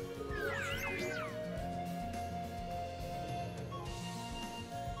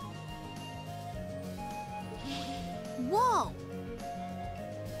 Whoa!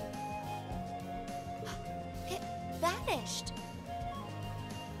 It vanished.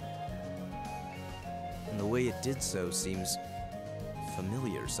 And the way it did so seems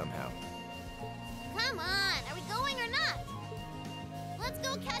familiar somehow. Come on, are we going or not? Let's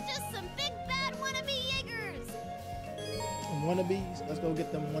go catch us some big bad wannabe Jaegers! Some wannabes? Let's go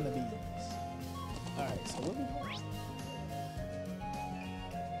get them wannabes. Alright, so what we doing?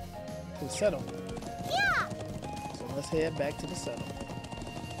 To the settlement. Yeah! So let's head back to the settlement.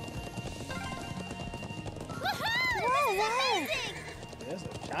 Woohoo! Whoa! There's a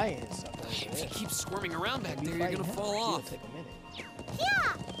giant sucker. If you keep squirming around back there, Be you're gonna fighting him. fall It'll off. take a minute.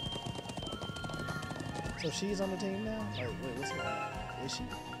 Yeah! So she's on the team now? Wait, what's her name? Is she?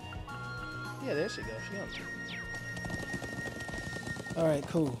 Yeah, there she goes. She on the team. Alright,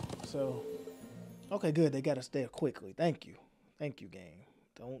 cool. So, okay, good. They got us there quickly. Thank you. Thank you, game.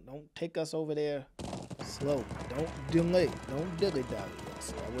 Don't take us over there slowly. Don't delay. Don't dilly-dally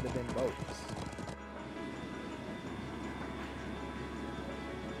us. That would have been bogus.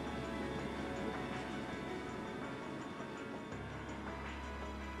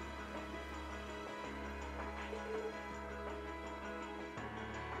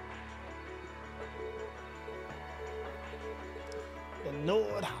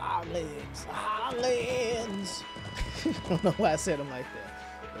 Nord Highlands. Highlands. I don't know why I said them like that.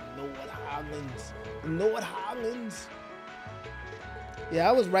 The Nord Highlands. Nord Highlands. Yeah,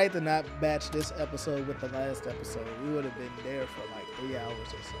 I was right to not batch this episode with the last episode. We would have been there for like 3 hours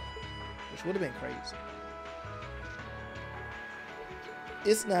or so, which would have been crazy.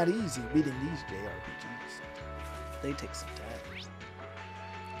 It's not easy beating these JRPGs. They take some time.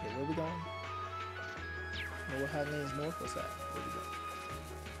 Okay, where we going? Nord Highlands north or south? Where we going?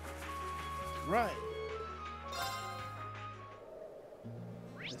 Right.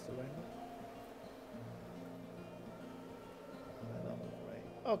 That's the right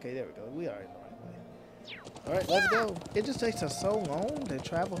one. Okay, there we go. We are in the right way. All right, let's go. It just takes us so long to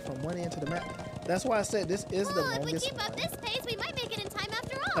travel from one end to the map. That's why I said this is the longest. If we keep up this pace, we might make it in time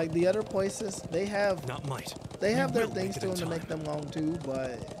after all. Like the other places, they have They have their things to them to make them long too,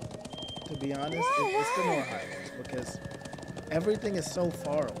 but to be honest, it's the Nord Highlands because everything is so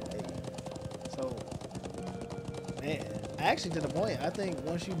far away. So, man, actually to the point, I think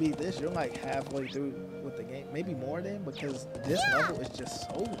once you beat this, you're like halfway through with the game, maybe more than, because this level is just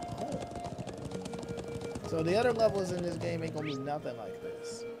so long. So the other levels in this game ain't gonna be nothing like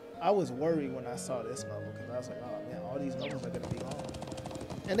this. I was worried when I saw this level because I was like, oh man, all these levels are gonna be long,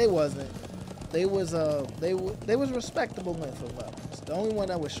 and they wasn't. They was respectable length of levels. The only one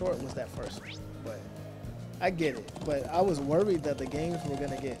that was short was that first one, but I get it. But I was worried that the games were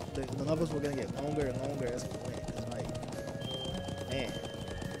gonna get the levels were gonna get longer and longer as we went. It's like, man.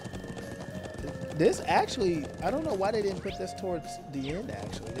 This actually, I don't know why they didn't put this towards the end,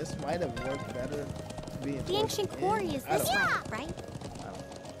 actually. This might have worked better being the ancient quarry is this way, right?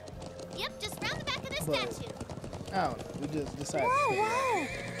 Yep, just round the back of this statue. I don't know. We just decided to pick it out.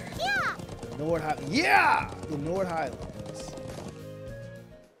 Yeah! The Nord Highlands.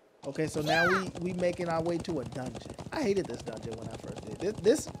 Okay, so now we making our way to a dungeon. I hated this dungeon when I first did.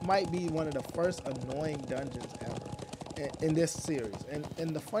 This might be one of the first annoying dungeons ever in this series, and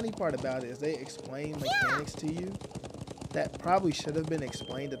the funny part about it is they explain mechanics to you that probably should have been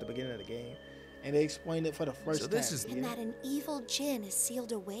explained at the beginning of the game, and they explained it for the first time. And that an evil djinn is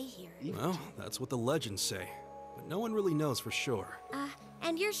sealed away here. Well, that's what the legends say, but no one really knows for sure.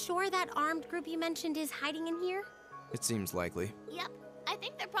 And you're sure that armed group you mentioned is hiding in here? It seems likely. Yep, I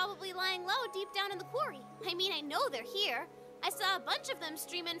think they're probably lying low deep down in the quarry. I mean, I know they're here. I saw a bunch of them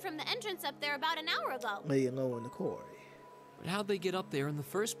stream in from the entrance up there about an hour ago. Laying low in the quarry. But how'd they get up there in the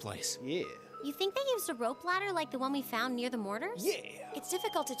first place? Yeah. You think they used a rope ladder like the one we found near the mortars? Yeah. It's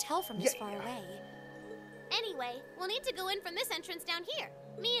difficult to tell from this far away. Anyway, we'll need to go in from this entrance down here.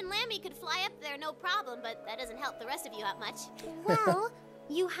 Me and Lammy could fly up there no problem, but that doesn't help the rest of you out much. Well,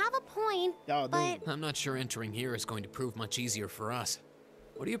 you have a point, but... I'm not sure entering here is going to prove much easier for us.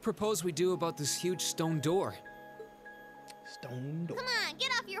 What do you propose we do about this huge stone door? Stone door? Come on,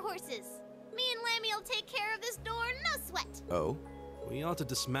 get off your horses. Me and Lammy will take care of this door, no sweat. Oh? We ought to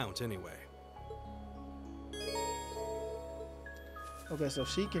dismount anyway. Okay, so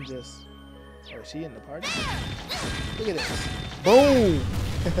she can just... Oh, is she in the party? Look at this. Boom!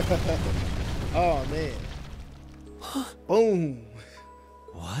 Oh, man. Boom!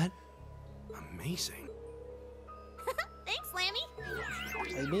 What? Amazing. Thanks, Lammy.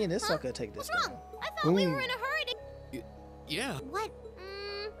 Hey, me and this sucker take this What's down. wrong? I thought we were in a hurry to... Yeah. What?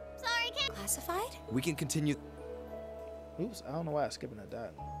 Sorry, can't... Classified? We can continue... Oops, I don't know why I'm skipping a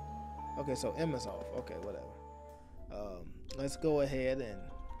dot. Okay, so Emma's off. Okay, whatever. Let's go ahead and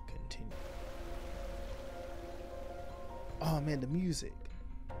continue. Oh man, the music.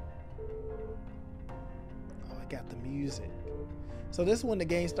 Oh, I got the music. So this is when the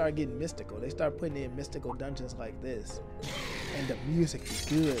game started getting mystical. They start putting in mystical dungeons like this, and the music is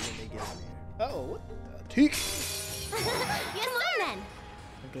good when they get in there. Oh, what the teak? Yes, then.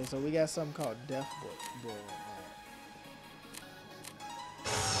 Okay, so we got something called Death Book.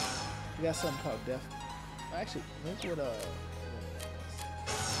 We got something called Death. Actually, look what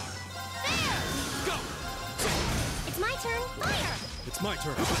Go! It's my turn. Fire! It's my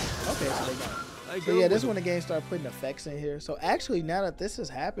turn. Okay, so they got it. So yeah, this is when the game started putting effects in here. So actually, now that this is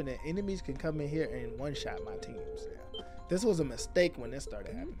happening, enemies can come in here and one-shot my teams now. This was a mistake when this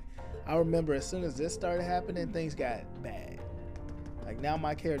started happening. I remember as soon as this started happening, things got bad. Like now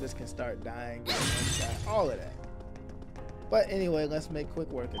my characters can start dying, getting one-shot, all of that. But anyway, let's make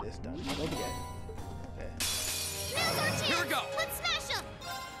quick work of this dungeon. Go get it. Okay. Here we go. Let's smash him.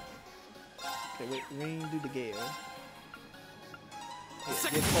 Okay, wait, Rean, do the gale. Yeah,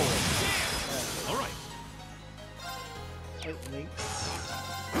 Second get forward. All right. Wait, Link.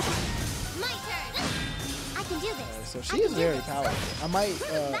 My turn. I can do this. So she is very powerful. I might,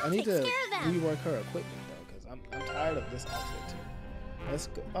 I need to rework her equipment though, because I'm tired of this outfit too. Let's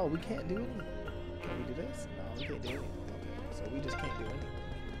go. Oh, we can't do anything. Can we do this? No, we can't do anything. Okay, so we just can't do anything.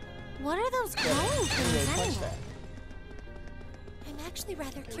 What are those glowing Anyway, things punch anyway? that. I'm actually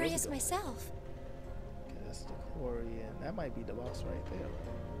rather Okay, curious where's it myself. Okay, that's the quarry, and that might be the boss right there.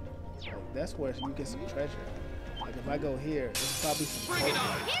 Right? Like, that's where you get some treasure. Like, if I go here, there's probably some Bring it treasure.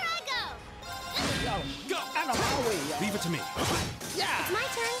 on! Here I go! Y'all, Go! out of my way, y'all. Leave it to me. Yeah! It's my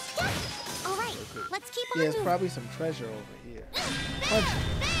turn. All right, let's keep on Yeah, there's moving. probably some treasure over here. Punch it.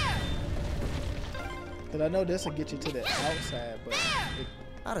 Cause I know this will get you to the outside, but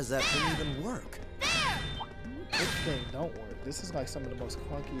How does that thing even work? this thing don't work. This is like some of the most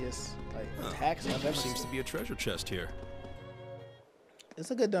clunkiest like attacks I've ever There seen. seems to be a treasure chest here.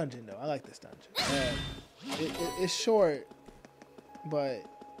 It's a good dungeon though. I like this dungeon. It's short,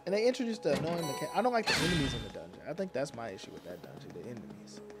 and they introduced the annoying mechanic. I don't like the enemies in the dungeon. I think that's my issue with that dungeon. The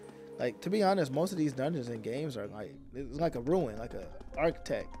enemies. Like, to be honest, most of these dungeons in games are like, it's like a ruin, like a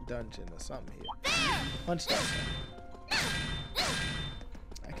architect dungeon or something here. Punch that thing.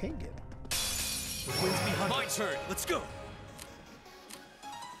 I can't get him. My turn. Let's go.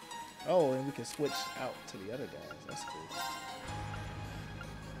 Oh, and we can switch out to the other guys. That's cool.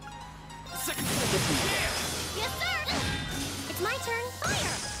 Second. Yes, sir. It's my turn.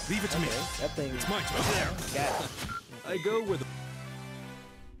 Fire. Leave it to me. Okay, that thing. It's my turn. There. Got it. I go with.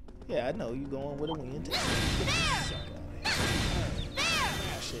 Yeah, I know you going with a win. Suck out of here.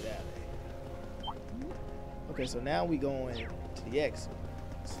 Smash it out of here. Okay, so now we going to the exit.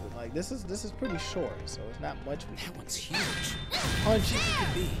 So like this is pretty short, so it's not much we can That one's huge. punch it.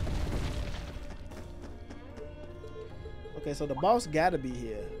 Could be. Okay, so the boss gotta be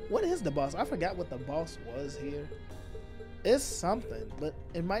here. What is the boss? I forgot what the boss was here. It's something, but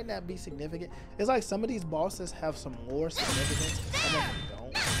it might not be significant. It's like some of these bosses have some more significance, and some of them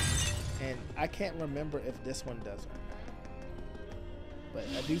don't. And I can't remember if this one does or not. But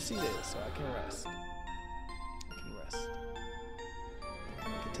I do see this, so I can rest. I can rest.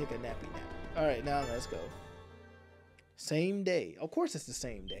 I can take a nappy nap. Alright, now let's go. Same day. Of course it's the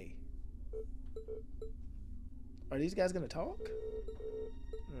same day. Are these guys gonna talk?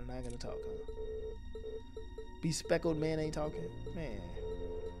 They're not gonna talk, huh? Be speckled man ain't talking? Man.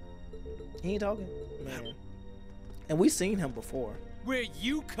 He ain't talking? Man. And we seen him before. Where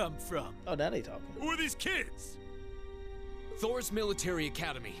you come from? Oh, now they talking. Who are these kids? Thor's Military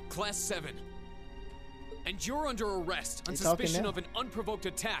Academy, Class 7. And you're under arrest on They talking suspicion now. of an unprovoked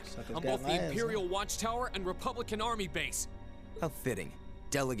attack Suckers on got both the lions, Imperial Watchtower and Republican Army base. How fitting,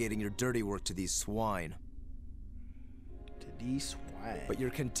 delegating your dirty work to these swine. To these swine. But your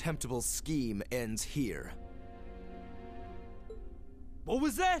contemptible scheme ends here. What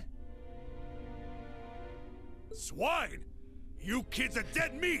was that? Swine! You kids are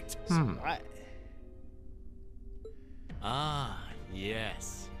dead meat! Swine. Ah,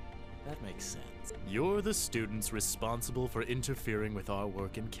 yes. That makes sense. You're the students responsible for interfering with our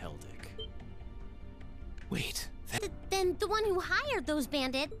work in Celtic. Wait, Then the one who hired those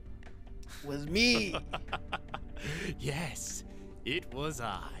bandits. Was me. Yes, it was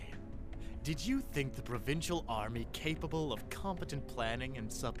I. Did you think the provincial army capable of competent planning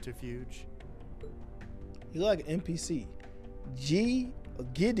and subterfuge? You like NPC. G or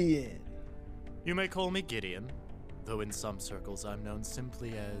Gideon. You may call me Gideon, though in some circles I'm known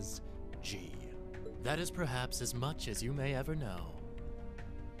simply as G. That is perhaps as much as you may ever know.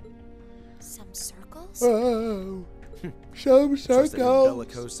 Some circles? Oh. Some Trust that your circles.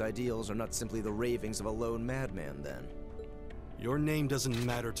 bellicose ideals are not simply the ravings of a lone madman, then. Your name doesn't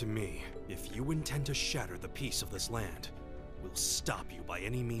matter to me. If you intend to shatter the peace of this land, we'll stop you by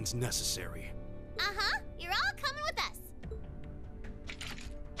any means necessary. Uh-huh. You're all coming with us.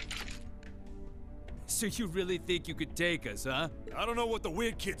 So you really think you could take us, huh? I don't know what the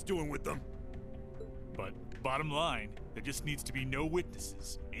weird kid's doing with them. But bottom line, there just needs to be no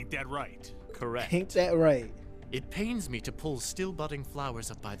witnesses. Ain't that right? Correct. Ain't that right? It pains me to pull still budding flowers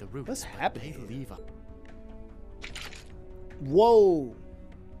up by the roots. What's but happening They here? leave up. Whoa.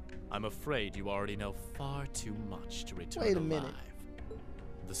 I'm afraid you already know far too much to return Wait a alive. minute.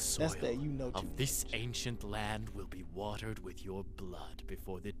 The soil That's that you know too of this ancient land will be watered with your blood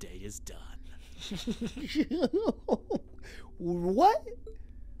before the day is done. What?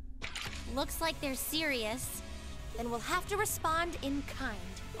 Looks like they're serious. Then we'll have to respond in kind.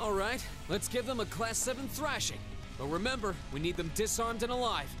 all right, let's give them a Class 7 thrashing. But remember, we need them disarmed and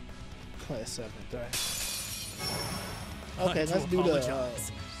alive. Class 7 thrash. Okay, I do let's do the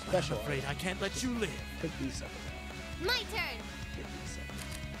apologize. special. I'm afraid I can't let you live. Pick these up. My turn. Get these up.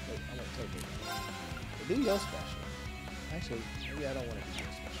 Wait, I'm gonna take it. Do your special. Actually, maybe I don't want to do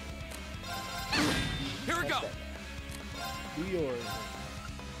your special. Here we Touch go. that guy. Do Do yours.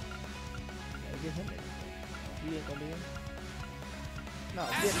 Gotta get him in. He ain't gonna be in. No,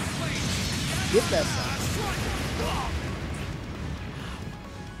 get that son.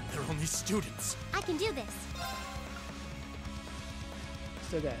 They're only students. I can do this.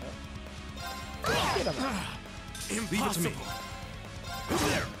 Still got help. Get him out. Impossible. Leave it to me.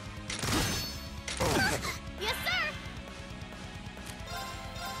 There. Yes, sir.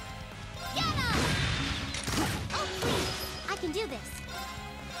 Get him. Oh, please. I can do this.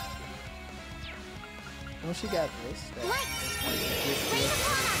 Oh, she got this. Right. Rain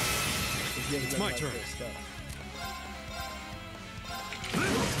upon us. It's my turn.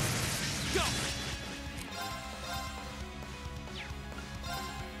 Go.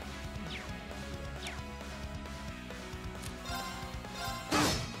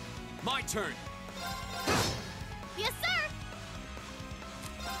 My turn. Yes, sir.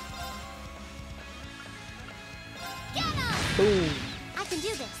 Get him. Boom. I can do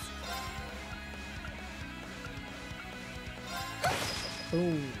this.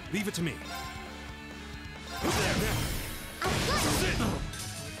 Boom. Leave it to me. I'm good.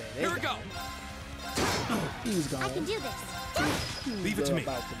 Okay, Here we go. He's gone. I can do this. Leave it to me.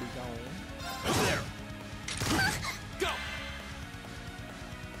 About to be gone. There. Go.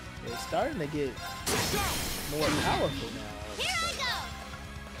 They're starting to get more powerful now. Here I go.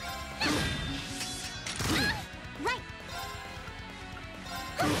 Right.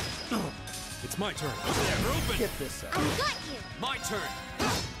 It's my turn. They're open. Get this up. I've got you. My turn.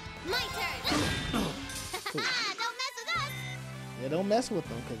 My turn. Don't mess with us. Yeah, don't mess with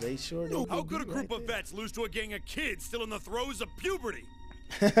them because they sure do. How could a group of vets lose to a gang of kids still in the throes of puberty?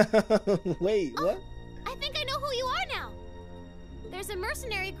 Wait, what? I think I know who you are now. There's a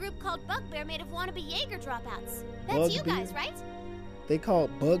mercenary group called Bugbear made of wannabe Jaeger dropouts. That's you guys, right? They call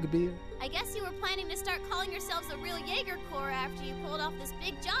it Bugbear. I guess you were planning to start calling yourselves a real Jaeger Corps after you pulled off this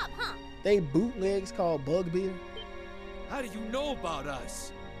big job, huh? They bootlegs called Bugbear. How do you know about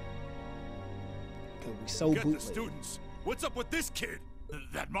us? Cause we so Get the bootleg. students. What's up with this kid?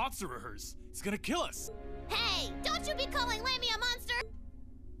 That monster of hers. He's gonna kill us. Hey, don't you be calling Lammy a monster!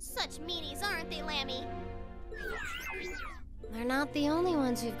 Such meanies, aren't they, Lammy? They're not the only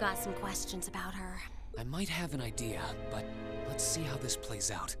ones who've got some questions about her. I might have an idea, but let's see how this plays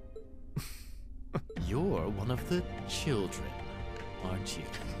out. You're one of the children, aren't you?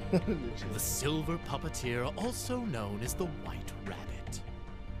 The silver puppeteer, also known as the White Rabbit.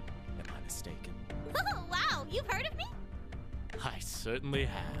 Am I mistaken? Oh, wow, you've heard of me? I certainly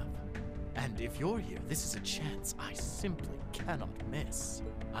have. And if you're here, this is a chance I simply cannot miss.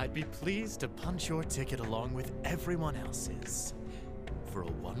 I'd be pleased to punch your ticket along with everyone else's for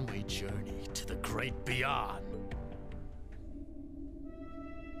a one-way journey to the great beyond.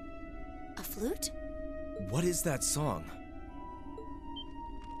 A flute? What is that song?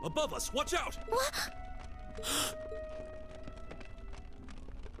 Above us, watch out! What?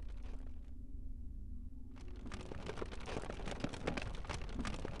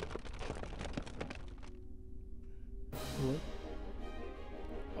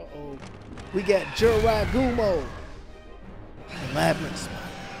 Uh-oh. We got Jiragumo. The labyrinth spider.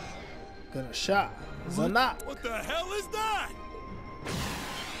 Gonna shot. Zanat. What the hell is that?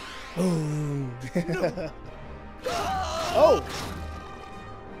 Boom. Oh.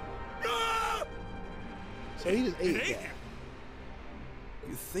 So he just ate that.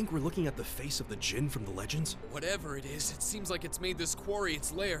 You think we're looking at the face of the Jinn from the legends? Whatever it is, it seems like it's made this quarry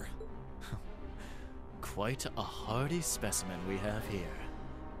its lair. Quite a hardy specimen we have here.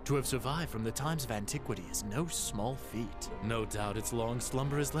 To have survived from the times of antiquity is no small feat. No doubt its long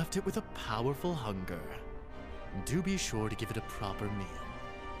slumber has left it with a powerful hunger. Do be sure to give it a proper meal,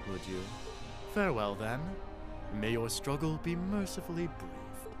 would you? Farewell then. May your struggle be mercifully brief.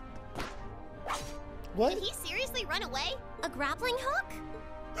 What? Did he seriously run away? A grappling hook?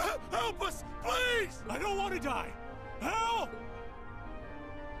 Help us, please! I don't want to die. Help!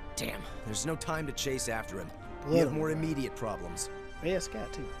 Damn, there's no time to chase after him. We Blood have on more the ground. immediate problems. Yeah,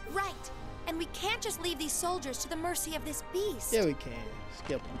 Scott too. Right. And we can't just leave these soldiers to the mercy of this beast. Yeah, we can.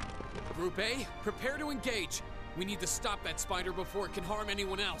 Skip him. Group A, prepare to engage. We need to stop that spider before it can harm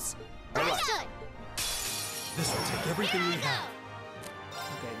anyone else. Understood. This will take everything we have.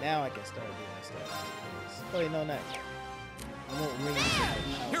 Okay, now I can start doing stuff. Oh, wait, no, not yet. I won't ring it.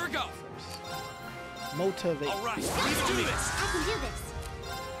 Here we go. First. Motivate. All right, Let's let's do this. I can do this.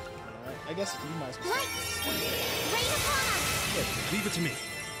 Alright, I guess you might as well. Right. Rain upon us. Leave it to me.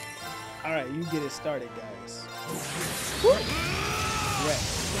 Alright, you get it started, guys.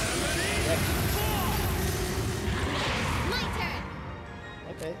 My turn.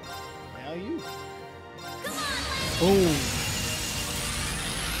 Okay, now you. Come on, Lammy. Boom.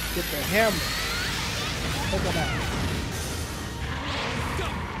 Get the hammer. Take him out.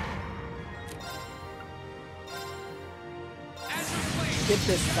 Get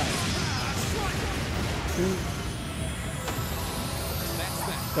this fight.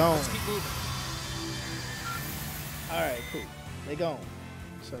 Gone. Alright, cool. They gone.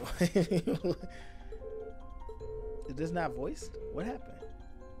 So is this not voiced? What happened?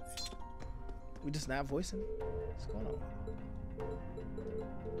 We just not voicing it? What's going on?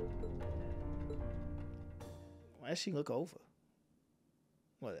 Why does she look over?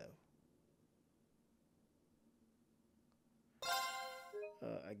 Whatever.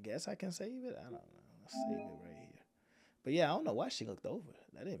 I guess I can save it. I don't know. Let's save it right here. But yeah, I don't know why she looked over.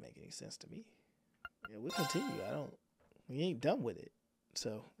 That didn't make any sense to me. Yeah, we'll continue. We ain't done with it.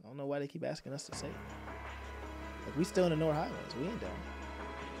 So I don't know why they keep asking us to save. Like, we still in the Nord Highlands. We ain't done.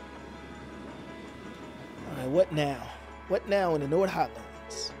 Alright, what now? What now in the Nord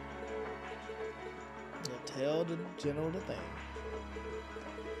Highlands? Tell the general the thing.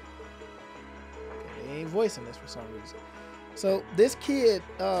 Okay, they ain't voicing this for some reason. So this kid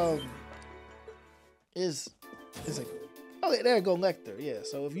is a okay, there you go, Lecter. Yeah,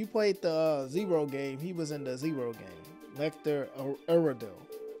 so if you played the Zero game, he was in the Zero game. Lecter Eradil.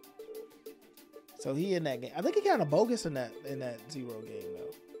 So he in that game. I think he kind of bogus in that Zero game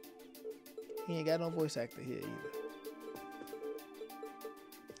though. He ain't got no voice actor here either.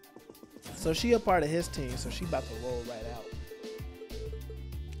 So she a part of his team, so she about to roll right out.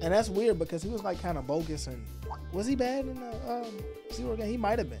 And that's weird because he was like kind of bogus. And was he bad in the Zero game? He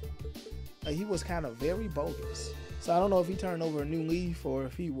might have been. Like, he was kind of very bogus. So I don't know if he turned over a new leaf or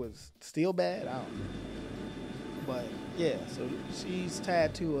if he was still bad. I don't know. But yeah, so she's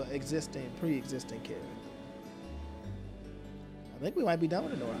tied to a pre-existing character. I think we might be done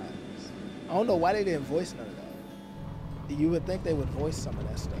with the Nord Highlands. I don't know why they didn't voice none of that. You would think they would voice some of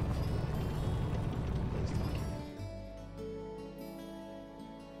that stuff.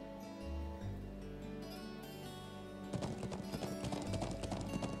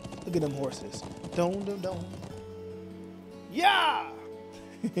 Look at them horses. Don. Yeah!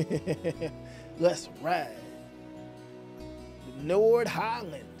 Let's ride. The Nord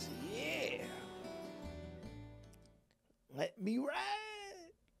Highlands. Yeah. Let me ride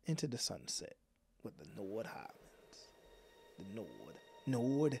into the sunset with the Nord Highlands. The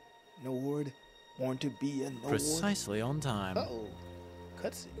Nord. Want to be a Nord. Precisely on time. Uh-oh.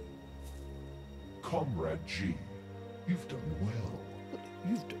 Cutscene. Comrade G, you've done well.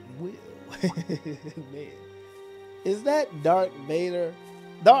 You've done well. Man. Is that Dark Vader?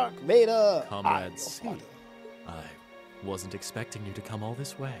 Dark Vader! Comrade C, I wasn't expecting you to come all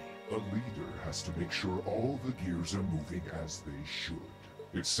this way. A leader has to make sure all the gears are moving as they should.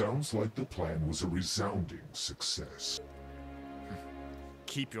 It sounds like the plan was a resounding success.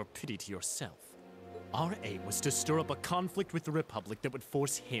 Keep your pity to yourself. Our aim was to stir up a conflict with the Republic that would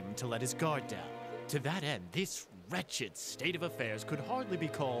force him to let his guard down. To that end, this wretched state of affairs could hardly be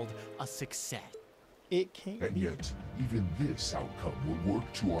called a success. It can't. And yet, even this outcome will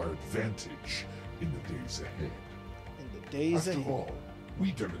work to our advantage in the days ahead. After all,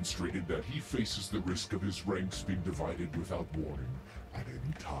 we demonstrated that he faces the risk of his ranks being divided without warning at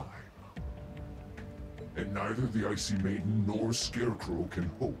any time. And neither the Icy Maiden nor Scarecrow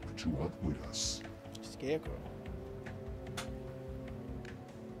can hope to outwit us. Scarecrow.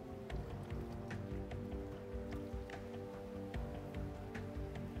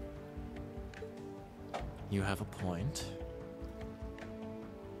 You have a point.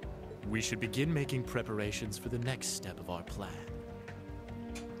 We should begin making preparations for the next step of our plan.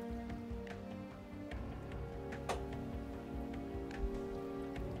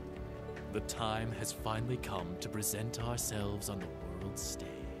 The time has finally come to present ourselves on the world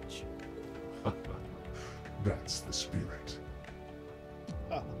stage. That's the spirit.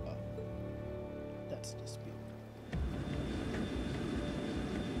 That's the spirit.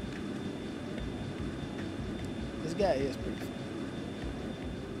 This guy is pretty funny.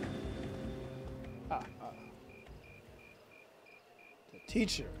 The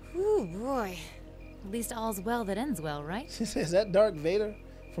teacher. Ooh, boy. At least all's well that ends well, right? Is that Darth Vader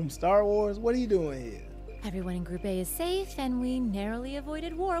from Star Wars? What are you doing here? Everyone in Group A is safe, and we narrowly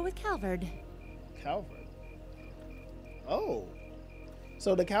avoided war with Calvard. Calvard? Oh.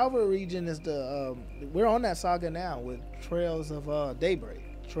 So the Calvard region is the, we're on that saga now with Trails of Daybreak.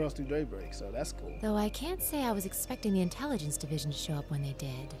 Trails through Daybreak, so that's cool. Though I can't say I was expecting the intelligence division to show up when they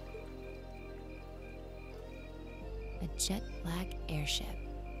did. A jet black airship.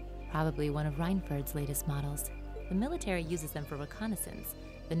 Probably one of Reinford's latest models. The military uses them for reconnaissance.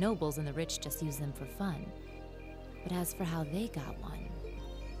 The nobles and the rich just use them for fun. But as for how they got one...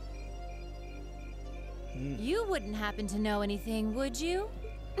 You wouldn't happen to know anything, would you?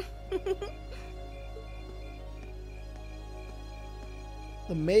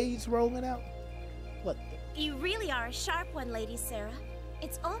 The maid's rolling out? What the? You really are a sharp one, Lady Sarah.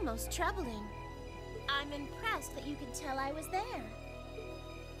 It's almost troubling. I'm impressed that you could tell I was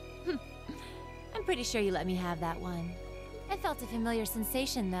there. I'm pretty sure you let me have that one. I felt a familiar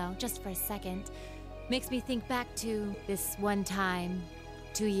sensation, though, just for a second. Makes me think back to this one time,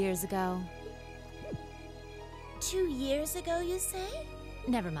 2 years ago. 2 years ago, you say?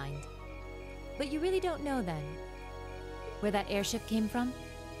 Never mind. But you really don't know, then, where that airship came from?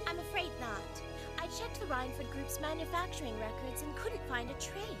 I'm afraid not. I checked the Rhineford Group's manufacturing records and couldn't find a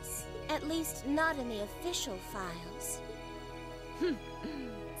trace. At least, not in the official files.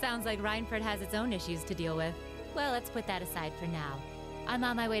 Sounds like Rhineford has its own issues to deal with. Well, let's put that aside for now. I'm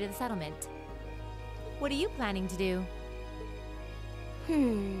on my way to the settlement. What are you planning to do?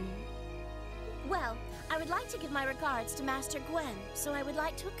 Well, I would like to give my regards to Master Gwen, so I would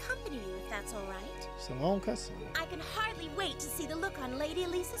like to accompany you if that's all right. It's a long cussing. I can hardly wait to see the look on Lady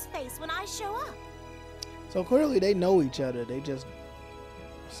Alisha's face when I show up. So clearly they know each other. They just...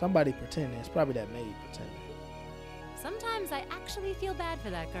 Somebody pretending. It's probably that maid pretending. Sometimes I actually feel bad for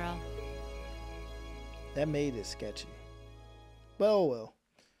that girl. That maid is sketchy. But oh well.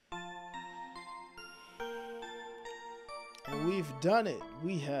 And we've done it.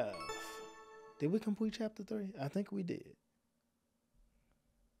 We have. Did we complete chapter 3? I think we did.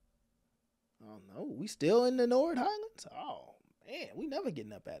 Oh no, we still in the Nord Highlands? Oh man, we never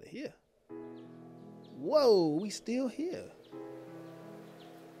getting up out of here. Whoa, we still here.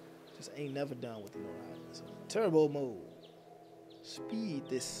 Just ain't never done with the Nord Highlands. Turbo mode. Speed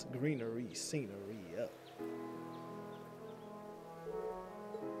this scenery up.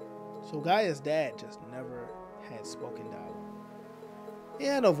 So Gaia's dad just never had spoken dialogue. He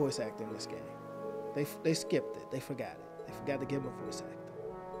had no voice acting in this game. They skipped it. They forgot it. They forgot to give him a voice actor.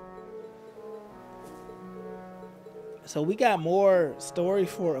 So we got more story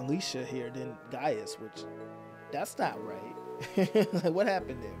for Alisha here than Gais, which that's not right. Like, what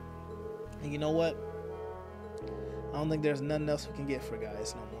happened there? And you know what? I don't think there's nothing else we can get for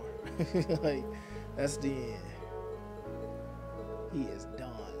Gais no more. Like, that's the end. He is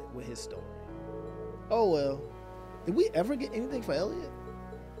done with his story. Oh well. Did we ever get anything for Elliot?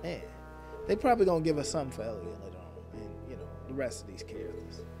 Man, they probably gonna give us something for Elliot later on, and you know the rest of these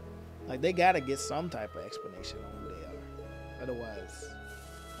characters. Like they gotta get some type of explanation on who they are. Otherwise,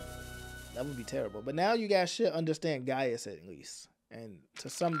 that would be terrible. But now you guys should understand Gaius at least, and to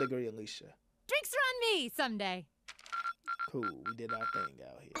some degree, Alisha. Drinks are on me someday. Cool, we did our thing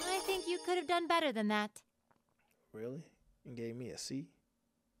out here. I think you could have done better than that. Really? You gave me a C?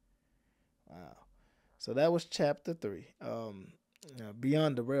 Wow. So that was chapter 3.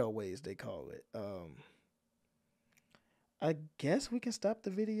 Beyond the Railways, they call it. I guess we can stop the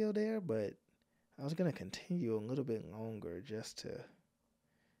video there, but I was going to continue a little bit longer just to...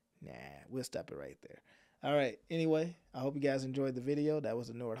 Nah, we'll stop it right there. All right. Anyway, I hope you guys enjoyed the video. That was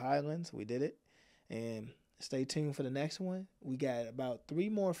the Nord Highlands. We did it. And stay tuned for the next one. We got about 3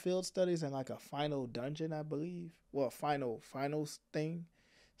 more field studies and like a final dungeon, I believe. Well, finals thing.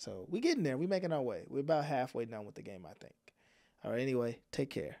 So we getting there. We making our way. We're about halfway done with the game, I think. All right. Anyway,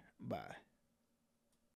 take care. Bye.